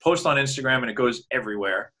I post on Instagram and it goes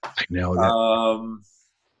everywhere. I know that.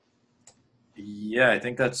 Yeah, I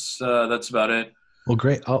think that's about it. Well,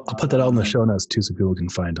 great. I'll put that out in the show notes too, so people can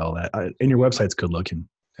find all that. And your website's good looking,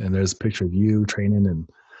 and there's a picture of you training, and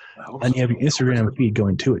you have your Instagram feed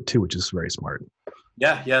going to it too, which is very smart.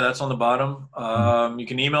 Yeah, that's on the bottom. You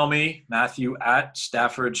can email me,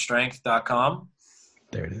 Matthew@staffordstrength.com.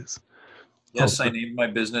 There it is. Yes, I named my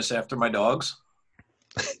business after my dogs.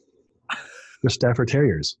 They're Stafford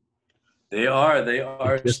Terriers. They are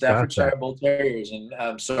Staffordshire Bull Terriers, and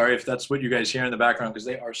I'm sorry if that's what you guys hear in the background because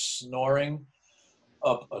they are snoring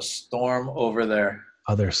up a storm over there.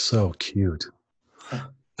 Oh, they're so cute.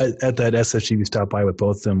 At that SFG we stopped by with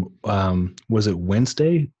both of them. Was it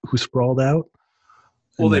Wednesday who sprawled out?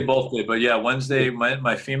 Well, they both did, but yeah, Wednesday,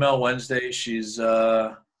 my female Wednesday, she's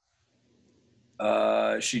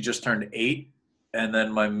she just turned 8, and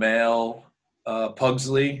then my male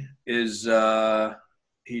Pugsley is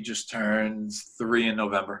he just turns 3 in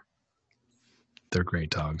November. They're great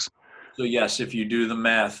dogs. So yes, if you do the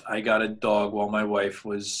math, I got a dog while my wife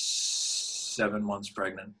was 7 months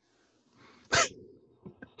pregnant. I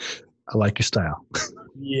like your style.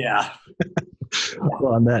 Yeah. Well,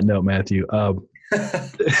 on that note, Matthew,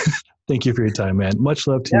 thank you for your time, man. Much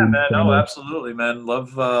love to you. Yeah, man. No, absolutely, man.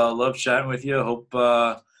 Love chatting with you. Hope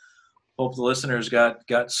the listeners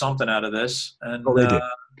got something out of this. And they did.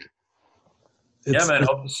 Yeah, man.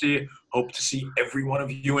 Hope to see every one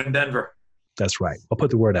of you in Denver. That's right. I'll put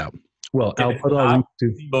the word out. Well, I'll put all links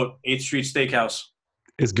to 8th Street Steakhouse.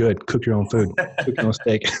 It's good. Cook your own food. Cook your own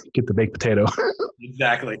steak. Get the baked potato.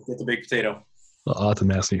 Exactly. Get the baked potato. Well, awesome,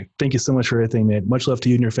 Matthew. Thank you so much for everything, man. Much love to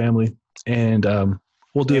you and your family. And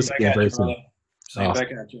we'll do this again very soon. Same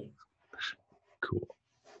back at you.